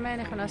lokala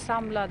människorna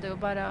samlade och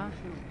bara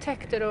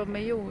täckte dem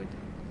med jord.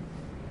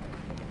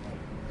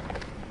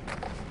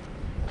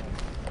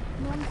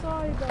 Någon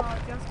sa idag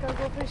att jag ska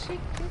gå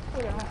försiktigt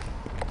på det här.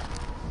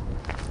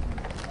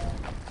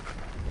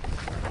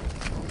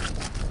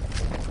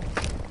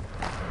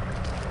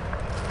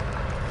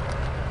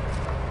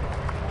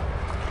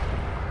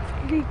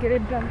 Ligger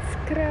ibland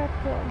skräp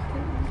på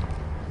allting.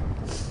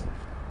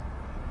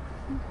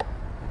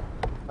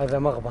 هذا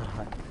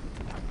مقبرة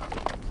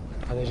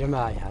هذا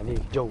جماعي يعني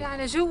جو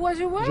يعني جوا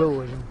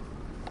جوا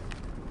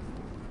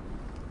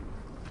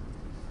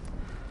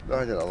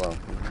لا أجل الله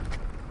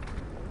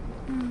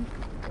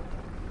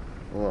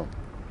واو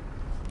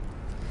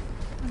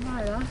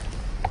هذا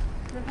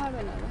det här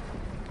menar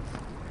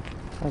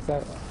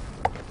du?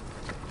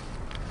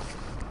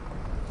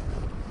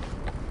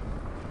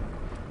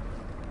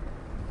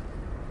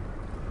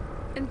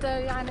 انت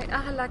يعني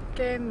اهلك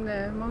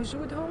كان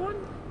موجود هون؟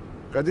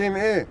 قديم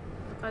ايه؟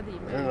 قديم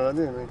ايه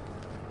قديم ايه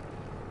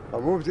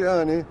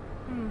حبوبتي اني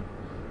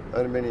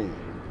ارمينية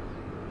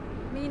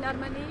مين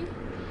ارمني؟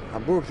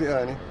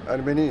 حبوبتي اني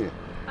ارمينية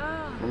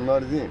من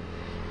ماردين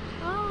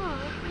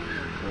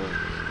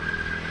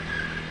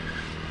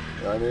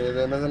يعني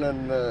اذا مثلا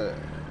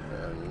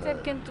طيب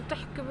كنتوا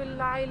تحكوا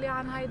بالعائلة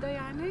عن هيدا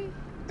يعني؟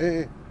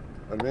 ايه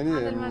ارمينية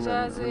عن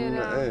المجازر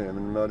ايه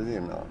من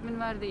ماردين من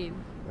ماردين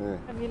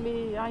ايه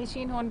اللي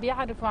عايشين هون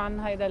بيعرفوا عن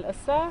هيدا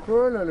القصة؟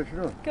 كلها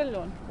شنو؟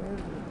 كلهم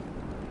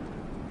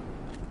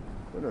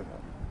كلها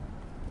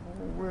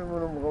وين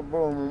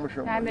مغبوهم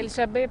ومشوا يعني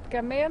الشباب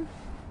كمان؟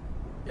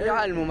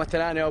 يعلموا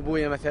مثلا انا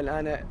وابويا مثلا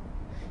انا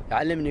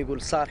يعلمني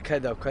يقول صار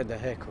كذا وكذا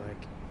هيك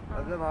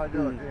وهيك ذبح جرت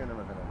هنا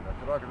مثلا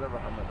اتراك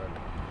ذبح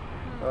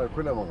مثلا هاي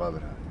كلها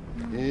مقابر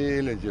هاي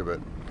الى الجبل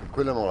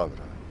كلها مقابر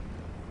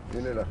هاي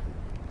الى الاخير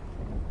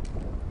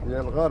هي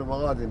الغار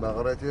مغادي ما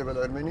قريتيها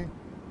بالارميني؟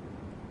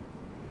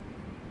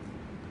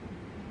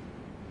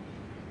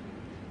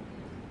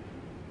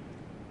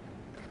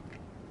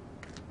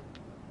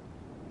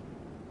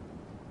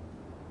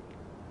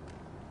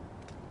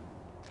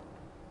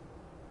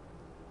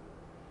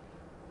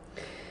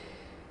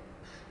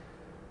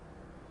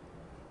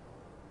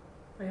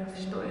 Jag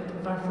förstår inte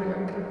varför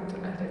jag gråter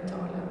ärligt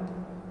talat.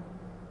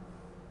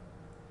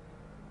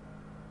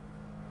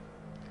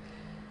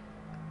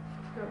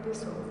 Jag blir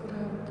så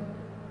upprörd.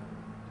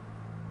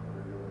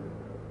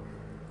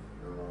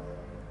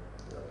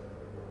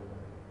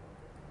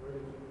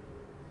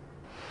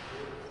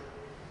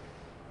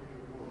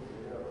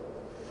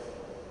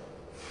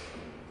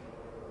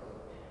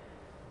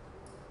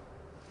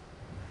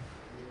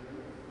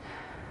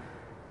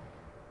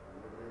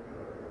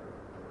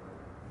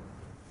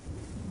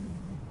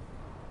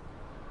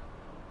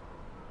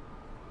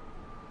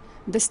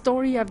 The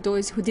story of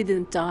those who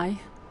didn't die,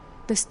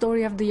 the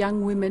story of the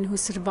young women who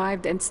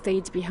survived and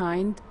stayed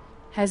behind,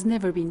 has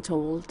never been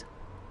told.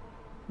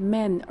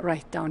 Men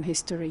write down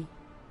history.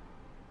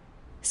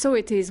 So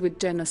it is with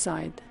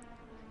genocide.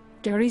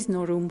 There is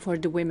no room for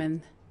the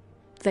women.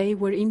 They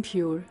were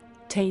impure,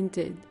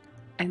 tainted,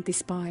 and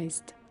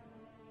despised.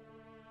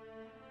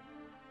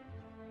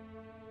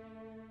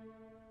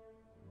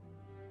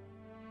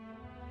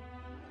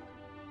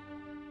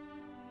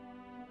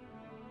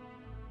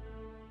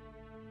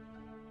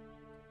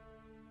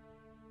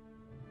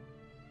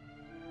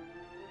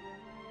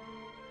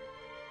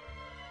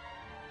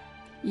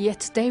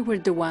 Yet they were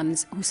the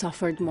ones who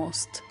suffered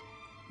most.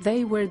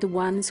 They were the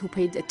ones who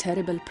paid a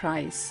terrible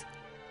price.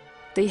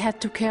 They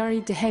had to carry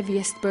the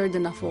heaviest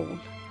burden of all.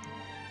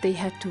 They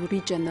had to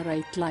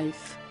regenerate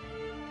life.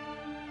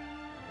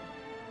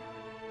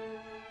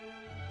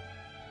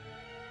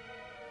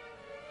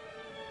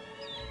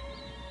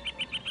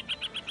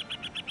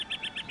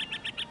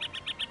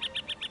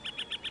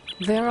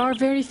 There are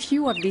very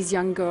few of these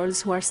young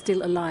girls who are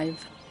still alive.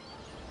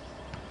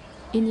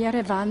 In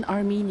Yerevan,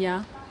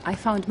 Armenia, I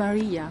found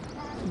Maria,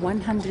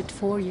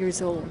 104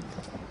 years old.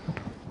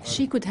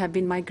 She could have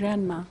been my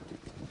grandma,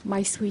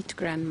 my sweet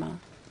grandma.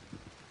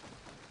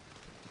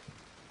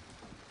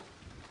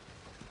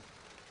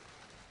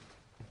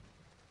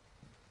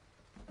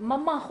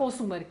 ماما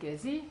خوصو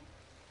مركزي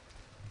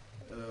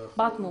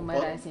باتمو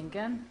مرازين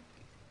كان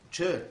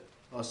Չէ,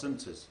 ասեմ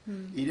ցես։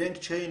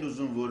 Իրենք չէին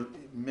ուզում որ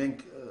մենք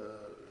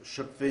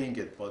շփվեինք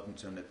այդ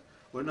պատմության հետ։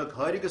 Օրինակ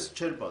հայրիկս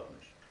չէր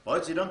պատմեր,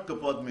 բայց իրանք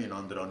կպատմեին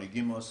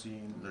Անդրանիկի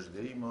մասին,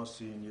 Նժդեի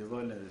մասին եւ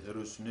այլն,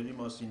 հերոսուների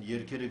մասին,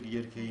 երգերը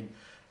երգեին,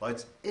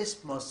 բայց այս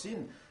մասին,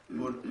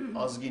 որ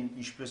ազգին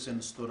ինչպես են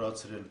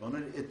ստորացրել,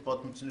 բաներ, այդ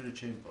պատմությունները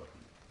չէին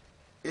պատմում։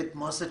 Այդ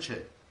մասը չէ։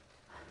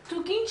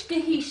 Դուք ինչ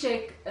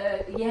կհիշեք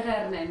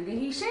եղերն են,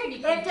 կհիշեք։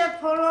 Եթե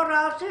բոլոր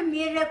ասեմ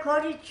 3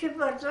 օրից չի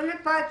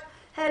բարձրացել, բայց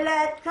հələ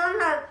այդքան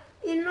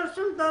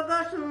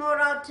 90%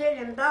 մոռացել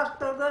եմ,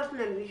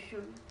 10% եմ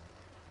հիշում։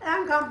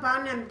 Անգամ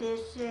բան եմ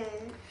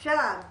տեսել,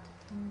 շատ։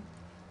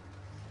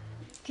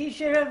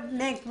 Գիշերը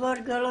մենք որ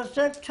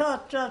գլոսել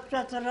շատ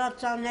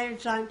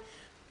ռացաներից այն,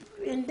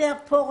 այնտեղ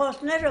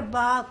փողոցները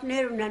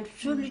բահակներ ունեն,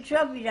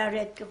 սուլիչով իրար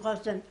հետ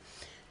կխոսեն։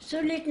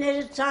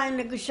 Սուլիկները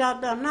ցայնը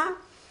գշատանա,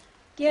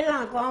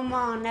 գելանք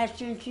աման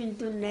այսինչին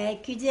դունե,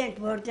 գիտենք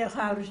որտեղ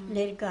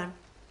հարուստներ կան։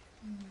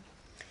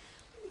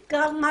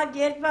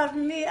 Կազմակերպած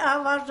մի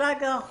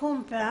ավազակա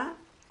խումբ է,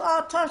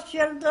 աթաս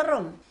չել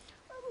դրում,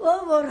 ով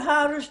որ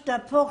հարուստ է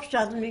փող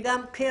շատ մի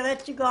կամ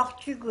քեղեցիկ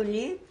աղջիկ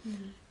ունի,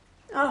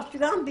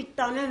 աղջիկան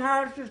բիտանեն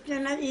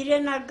հարուստությունը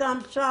իրենա կամ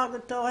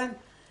սաղը թողեն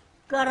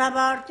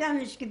Կարաբարտյան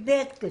իսկի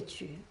պետք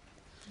չի։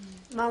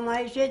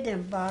 Մամայի հետ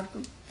եմ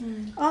բարգում,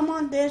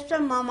 աման դեսը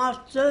մամաս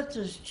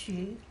ծոցս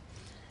չի,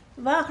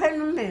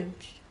 վախենում եմ,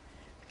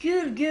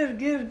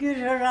 գյուր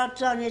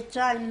հրացանի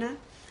ծայնը,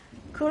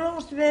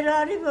 քրոս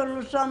վերարի, որ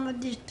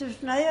լուսամդիս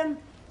թուսնայեմ,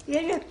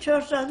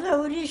 3-4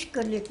 ուրիշ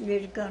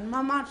կնիկներ կան,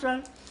 մամասալ,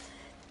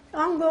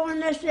 անգողն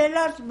ես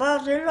ելած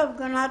բազելով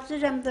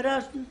գնացիր եմ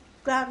դրաս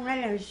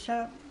գագնել եմ,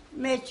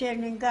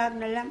 մեջերնին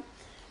գագնել եմ,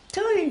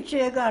 թու ինչ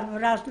եկար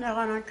վրաս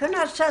նեղանան,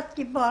 կնաց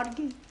սատկի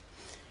բարգի,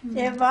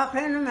 և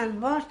վախենում եմ,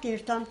 ոնց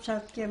կեշտան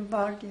սատկի եմ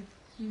բարգի։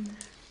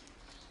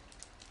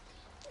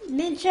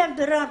 Մինչև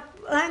դրա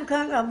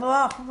այնքան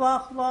վախ,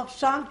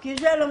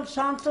 գիզել եմ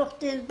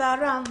սանտուղտին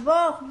տարան,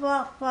 վախ,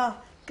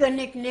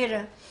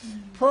 կնիկները,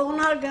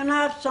 փողնալ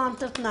գնաց,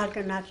 սանտուղտնալ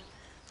գնաց,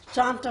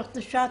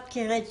 սանտուղտը շատ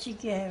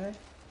քեղեցիկ է եղել։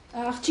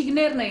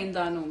 Աղջիկներն էին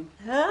դանում,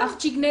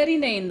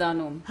 աղջիկներին էին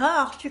դանում։ Հա,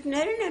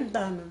 աղջիկներին եմ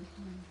դանում,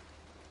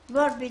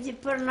 որ պիտի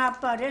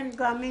պրնապարեն,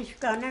 կամ ինչ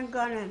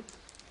կանեն։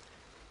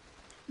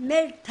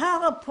 Մեր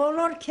թաղը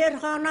փոլոր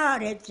քերխանա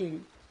արեցին,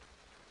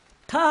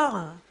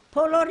 թաղը,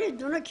 փոլորի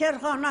դունը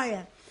քերխանա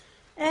է,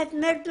 այդ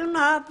մեր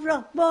դունը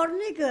ապրող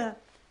բորնիկը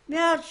մի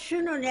հատ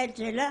շուն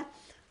ունեցել է,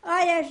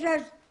 այս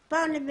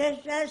բանի մեզ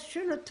այս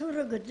շունը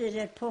թուրը գտել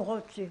էր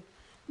փողոցի,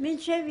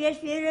 մինչև ես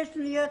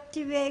 37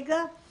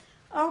 թիվեգա,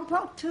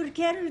 ամփող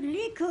թուրքերը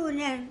լիքը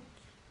ունեն,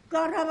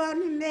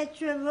 կարավանի մեջ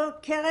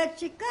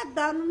քեղեցիկա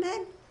դանում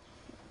են,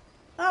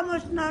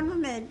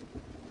 ամուսնանում են,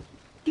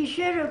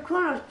 գիշերը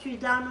քոնս չի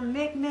դանում,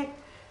 մեկ,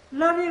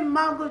 լավի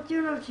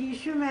մագությունս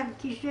հիշում եմ,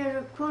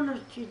 գիշերը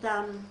քոնս չի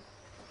դանում,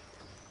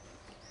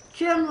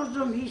 չեմ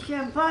ուզում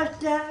հիշեմ,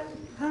 բայց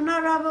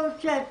հնարավոր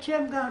չէ,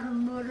 չեմ գարում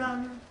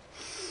մորանում,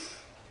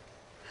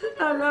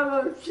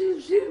 հնարավոր չէ,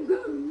 չեմ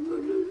գարում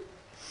մորանում,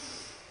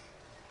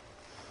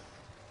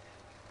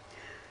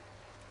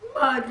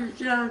 մայրս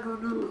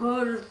ջանգունում,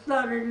 հորս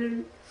տարել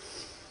են,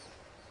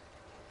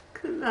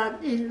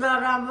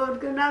 ինձարավոր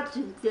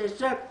գնացին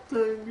տեսակ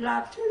տույմ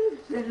լապսերս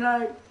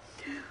դելայն,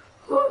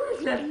 հորս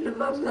էր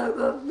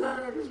լվազագով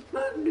նարարս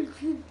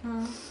բաննություն։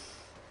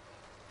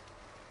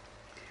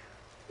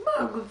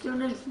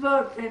 Մագությունս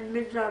ворդ են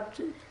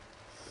մեզապսեր։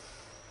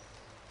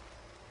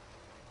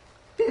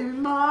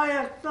 Դելմա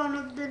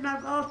Հայաստանով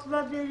դենակ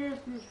ասված էր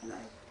ես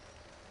նշլայ։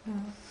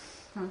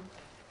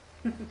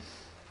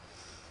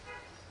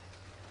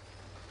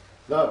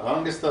 Լավ,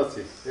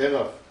 հանգստացի,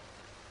 եղավ։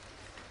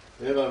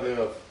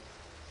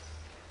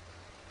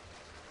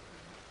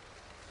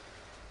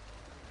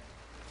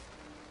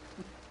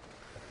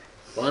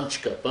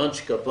 Պանչկա։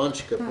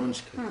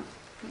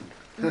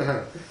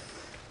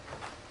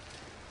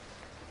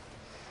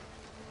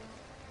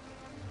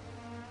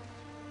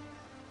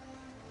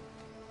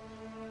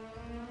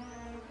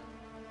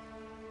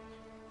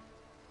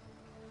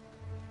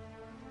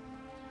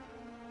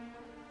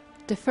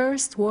 The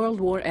First World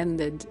War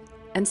ended,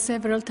 and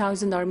several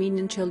thousand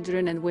Armenian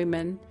children and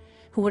women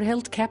who were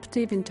held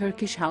captive in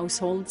Turkish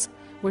households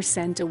were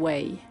sent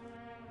away.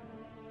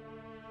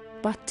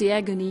 But the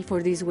agony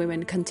for these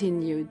women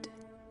continued.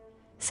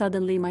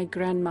 Suddenly my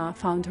grandma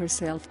found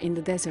herself in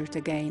the desert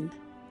again,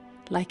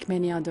 like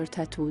many other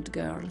tattooed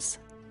girls.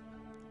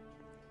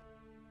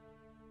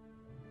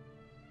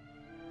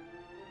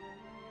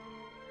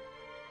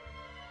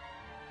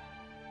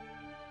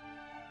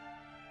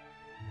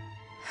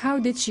 How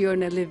did she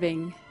earn a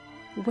living?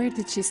 Where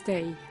did she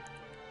stay?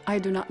 I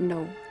do not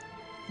know.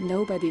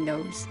 Nobody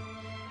knows.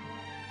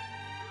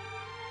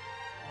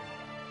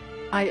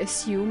 I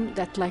assume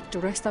that, like the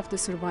rest of the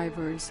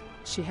survivors,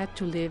 she had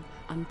to live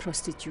on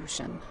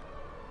prostitution.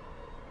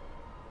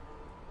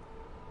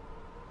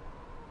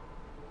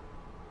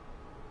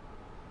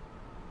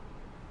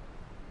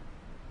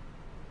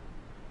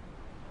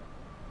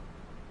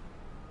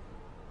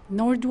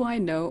 Nor do I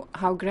know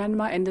how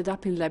Grandma ended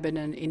up in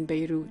Lebanon, in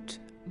Beirut,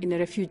 in a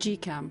refugee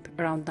camp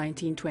around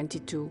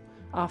 1922,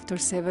 after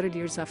several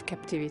years of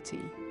captivity.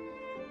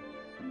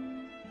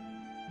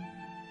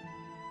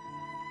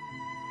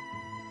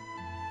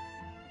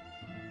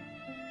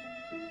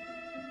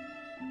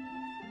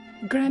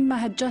 Grandma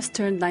had just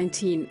turned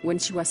 19 when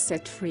she was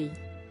set free.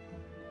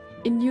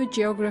 In new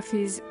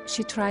geographies,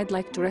 she tried,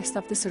 like the rest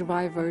of the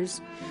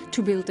survivors,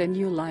 to build a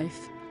new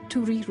life,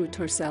 to reroute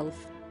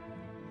herself.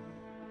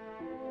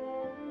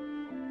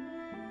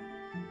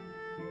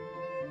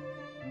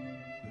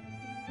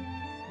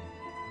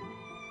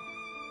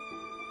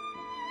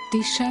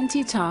 The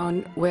shanty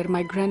town where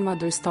my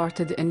grandmother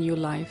started a new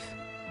life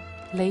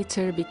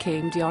later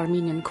became the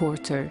Armenian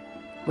quarter,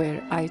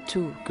 where I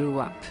too grew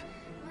up.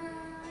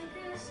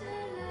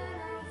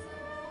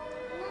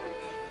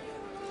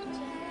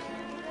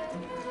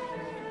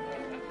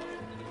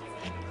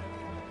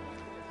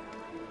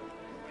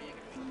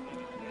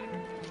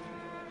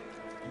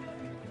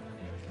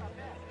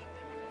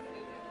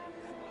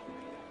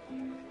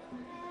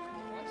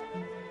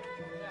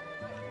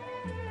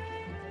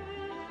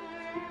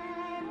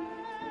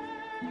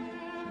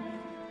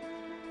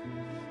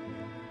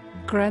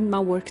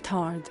 Grandma worked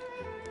hard.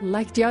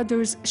 Like the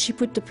others, she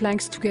put the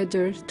planks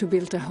together to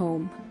build a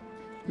home.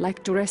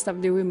 Like the rest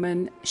of the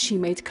women, she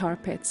made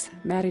carpets,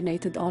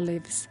 marinated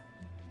olives.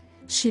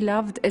 She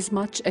loved as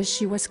much as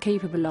she was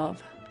capable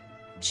of.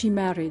 She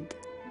married.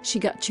 She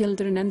got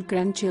children and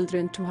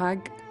grandchildren to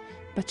hug,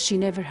 but she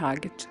never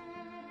hugged.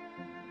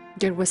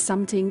 There was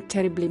something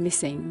terribly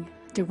missing.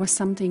 There was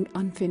something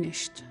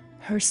unfinished.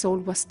 Her soul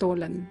was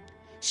stolen.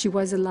 She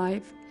was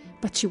alive,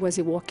 but she was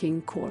a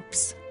walking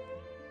corpse.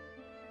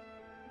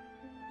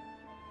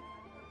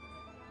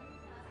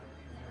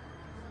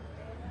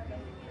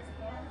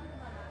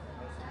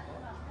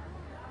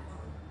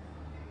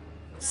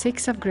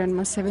 Six of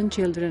Grandma's 7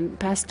 children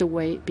passed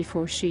away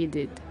before she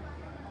did.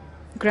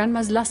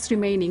 Grandma's last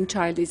remaining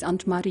child is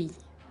Aunt Marie.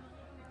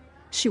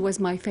 She was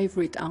my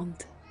favorite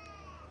aunt.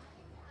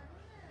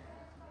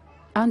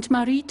 Aunt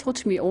Marie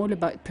taught me all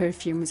about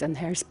perfumes and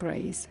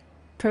hairsprays,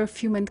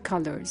 perfume and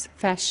colors,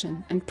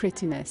 fashion and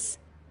prettiness.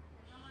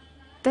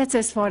 That's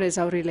as far as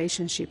our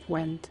relationship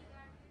went.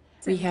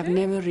 We have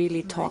never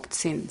really talked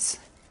since.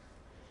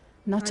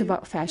 Not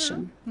about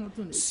fashion,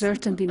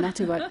 certainly not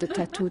about the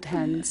tattooed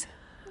hands,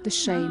 the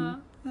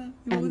shame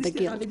and the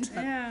guilt.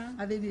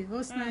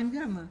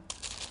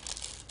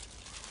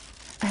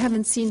 I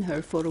haven't seen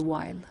her for a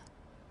while.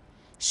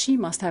 She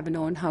must have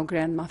known how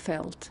Grandma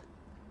felt.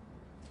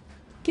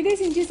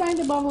 Գիտես ինչ այն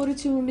դե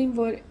բավարություն ունին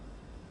որ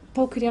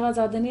փոքր եղած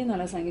ադենին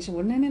ասանգիշը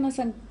որ նենեն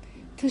ասան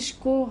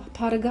թշկո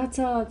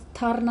փարգացա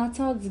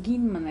թառնացած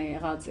գին մնա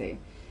եղած է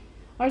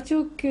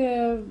արդյոք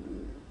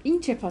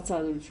ինչ է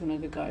բացատրությունը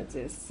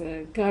կգարձես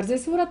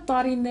գարձես որ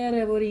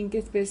տարիները որ ինք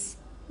այսպես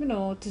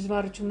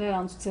դժվարություններ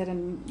անցուցեր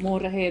են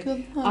մորը հետ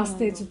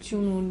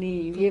աստեցություն ունի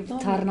եւ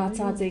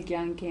թառնացած է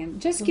կյանքեն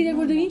չես գիտեր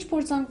որ դե ինչ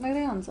փորձանքներ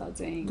է անցած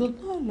էին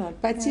գտնալ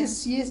բայց ես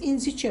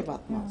ինձի չէ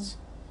պատմած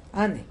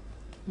անի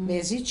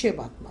մեզի չէ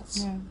պատմած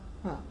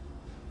հա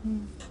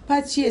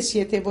բայց ես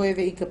եթե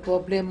որևէ ինքը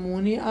պրոբլեմ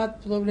ունի այդ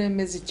պրոբլեմ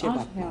մեզի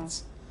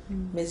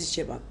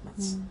չէ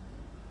պատմած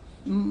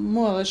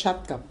մորը շատ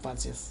կապված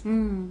ես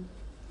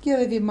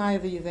երևի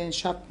մայրը իրեն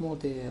շատ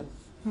մոդել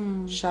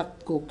շատ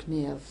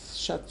կոկներ,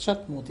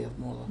 շատ մոդել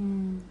մորը,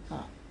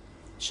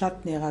 շատ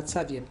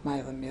նեղացավ եվ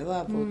մայրը մերը,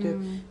 որտեղ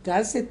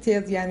գազ է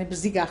թեր, յանի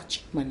բզիկ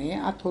աղջիկ մնե,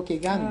 at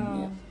հոգեգան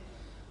ունի,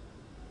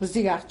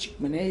 բզիկ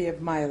աղջիկ մնե և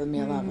մայրը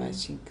մերավ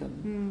այսինքն։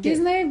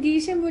 Ես նաև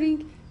գիշեմ, որ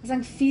ինք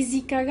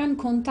ֆիզիկական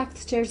կոնտակտ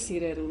չեր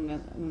սիրեր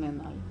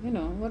ունենալ,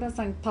 որ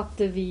ասանք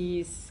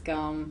պատտվիս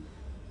կամ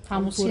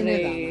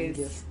համուրես,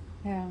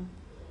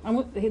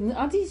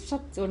 ադի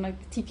շատ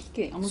օրնակ տիպիկ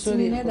է,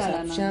 ամուսինին է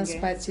դարանան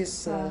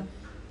է։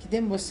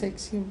 Գիտեմ, որ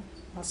սեքսի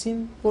մասին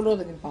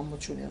բոլորին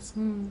պամուճ ունես։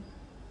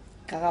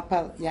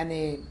 Կաղապար, յանի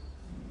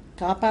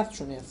կաղապար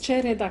չունես։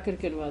 Չեր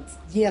հետաքրքրված։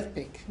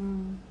 Երբեք։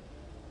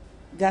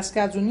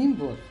 Գասկած ունին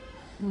որ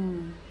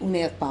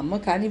ուներ պամը,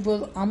 քանի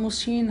որ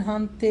ամուսին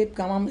հանդեպ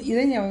կամ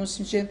իրեն եւ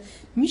ամուսին չէ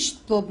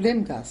միշտ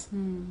պրոբլեմ գաս։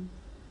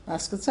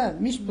 Հասկացա՞ր,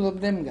 միշտ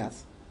պրոբլեմ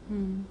գաս։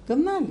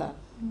 Գնալա։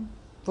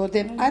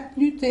 Որտեղ այդ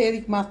նյութը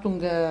երիկ մարդուն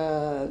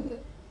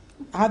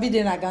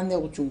Հավիդենական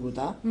նեղություն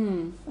գուտա,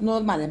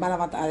 նորմալ է,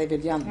 մանավանդ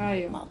արևելյան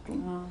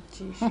մարդուն,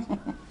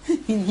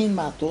 հին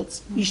մարդոց,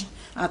 իշտ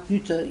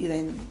ատնյութը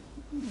իրեն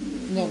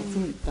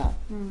նեղություն գուտա,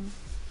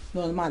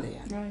 նորմալ է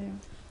յան։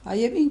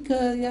 Այև ինքը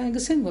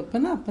գսեն որ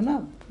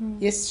պնավ,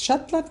 ես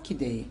շատ լավ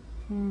գիտեի,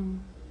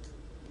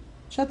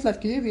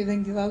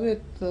 իրեն գիրարու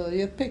էտ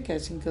երբեք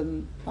այսինքն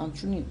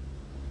պանչունին։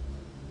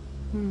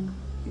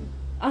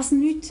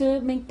 Ասնյութը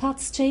մենք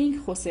պաց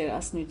չէինք խոսեր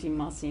ասնյութի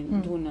մասին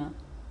դունը,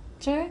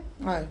 չէ։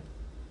 Այ։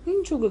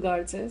 Ինչու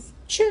կգարձես։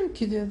 Չեմ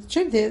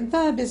գիտեր, դա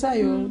բես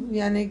այո,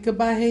 յանի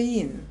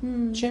կբահեին,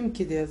 չեմ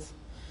գիտեր։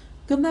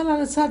 Գնալ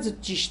անցածը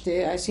ճիշտ է,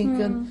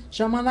 այսինքն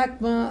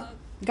ժամանակը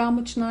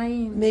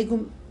գամուչնային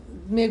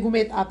մեգում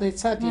էտ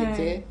ապրեցավ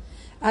եթե,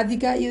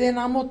 ադիկա իրեն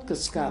ամոտ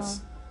կսկաս,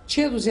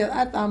 չեր ուզեր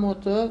այդ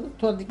ամոտը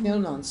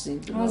թորդիկներուն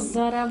անցին։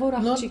 Հազարավոր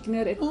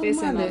աղջիկներ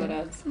էդպես են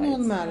ավրած։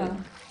 Նորմալ է։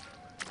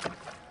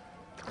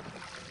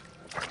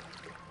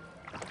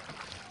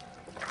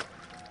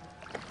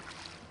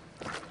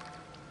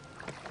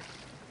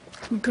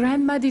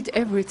 Grandma did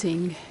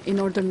everything in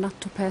order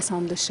not to pass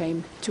on the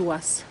shame to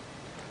us.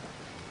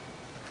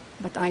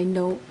 But I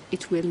know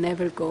it will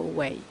never go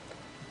away.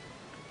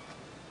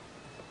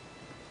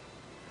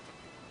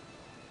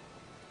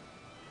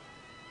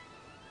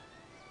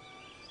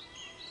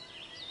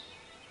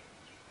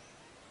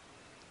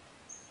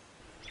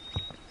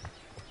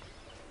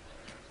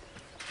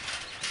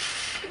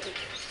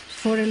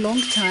 For a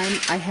long time,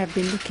 I have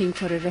been looking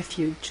for a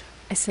refuge,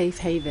 a safe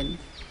haven.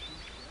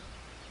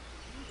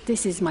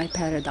 This is my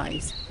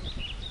paradise,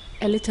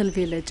 a little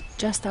village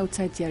just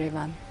outside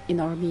Yerevan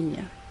in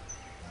Armenia.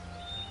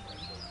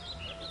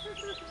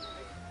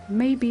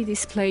 Maybe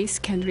this place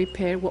can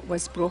repair what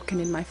was broken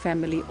in my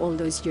family all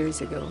those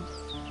years ago.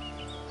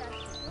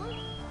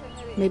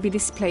 Maybe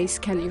this place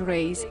can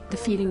erase the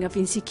feeling of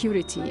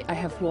insecurity I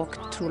have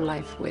walked through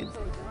life with.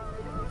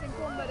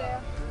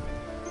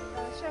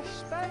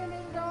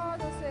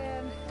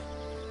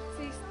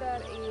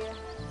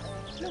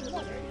 Det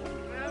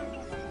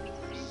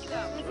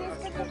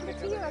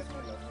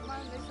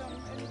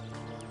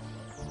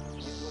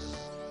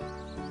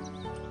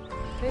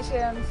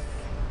känns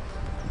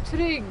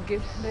trygg,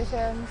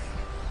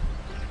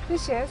 det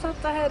känns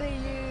att det här är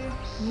ju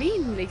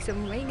min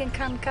liksom, och ingen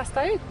kan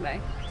kasta ut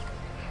mig.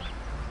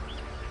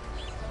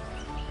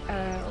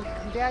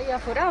 Och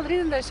jag får aldrig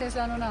den där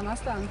känslan någon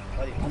annanstans.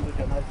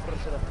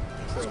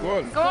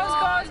 Skål! Skål,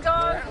 skål,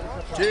 skål!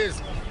 Cheers!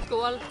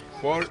 Skål!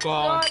 For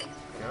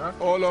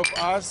all of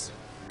us,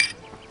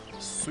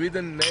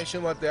 Sweden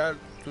nation, what they are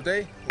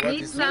today? What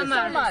is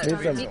Midsommar!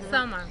 Midsommar.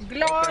 Midsommar!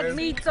 Glad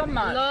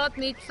midsommar! Glad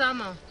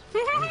midsommar!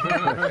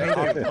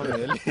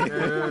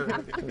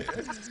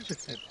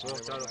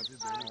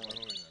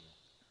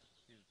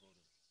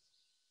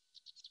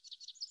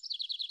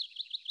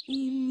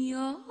 Im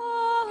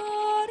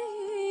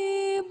yari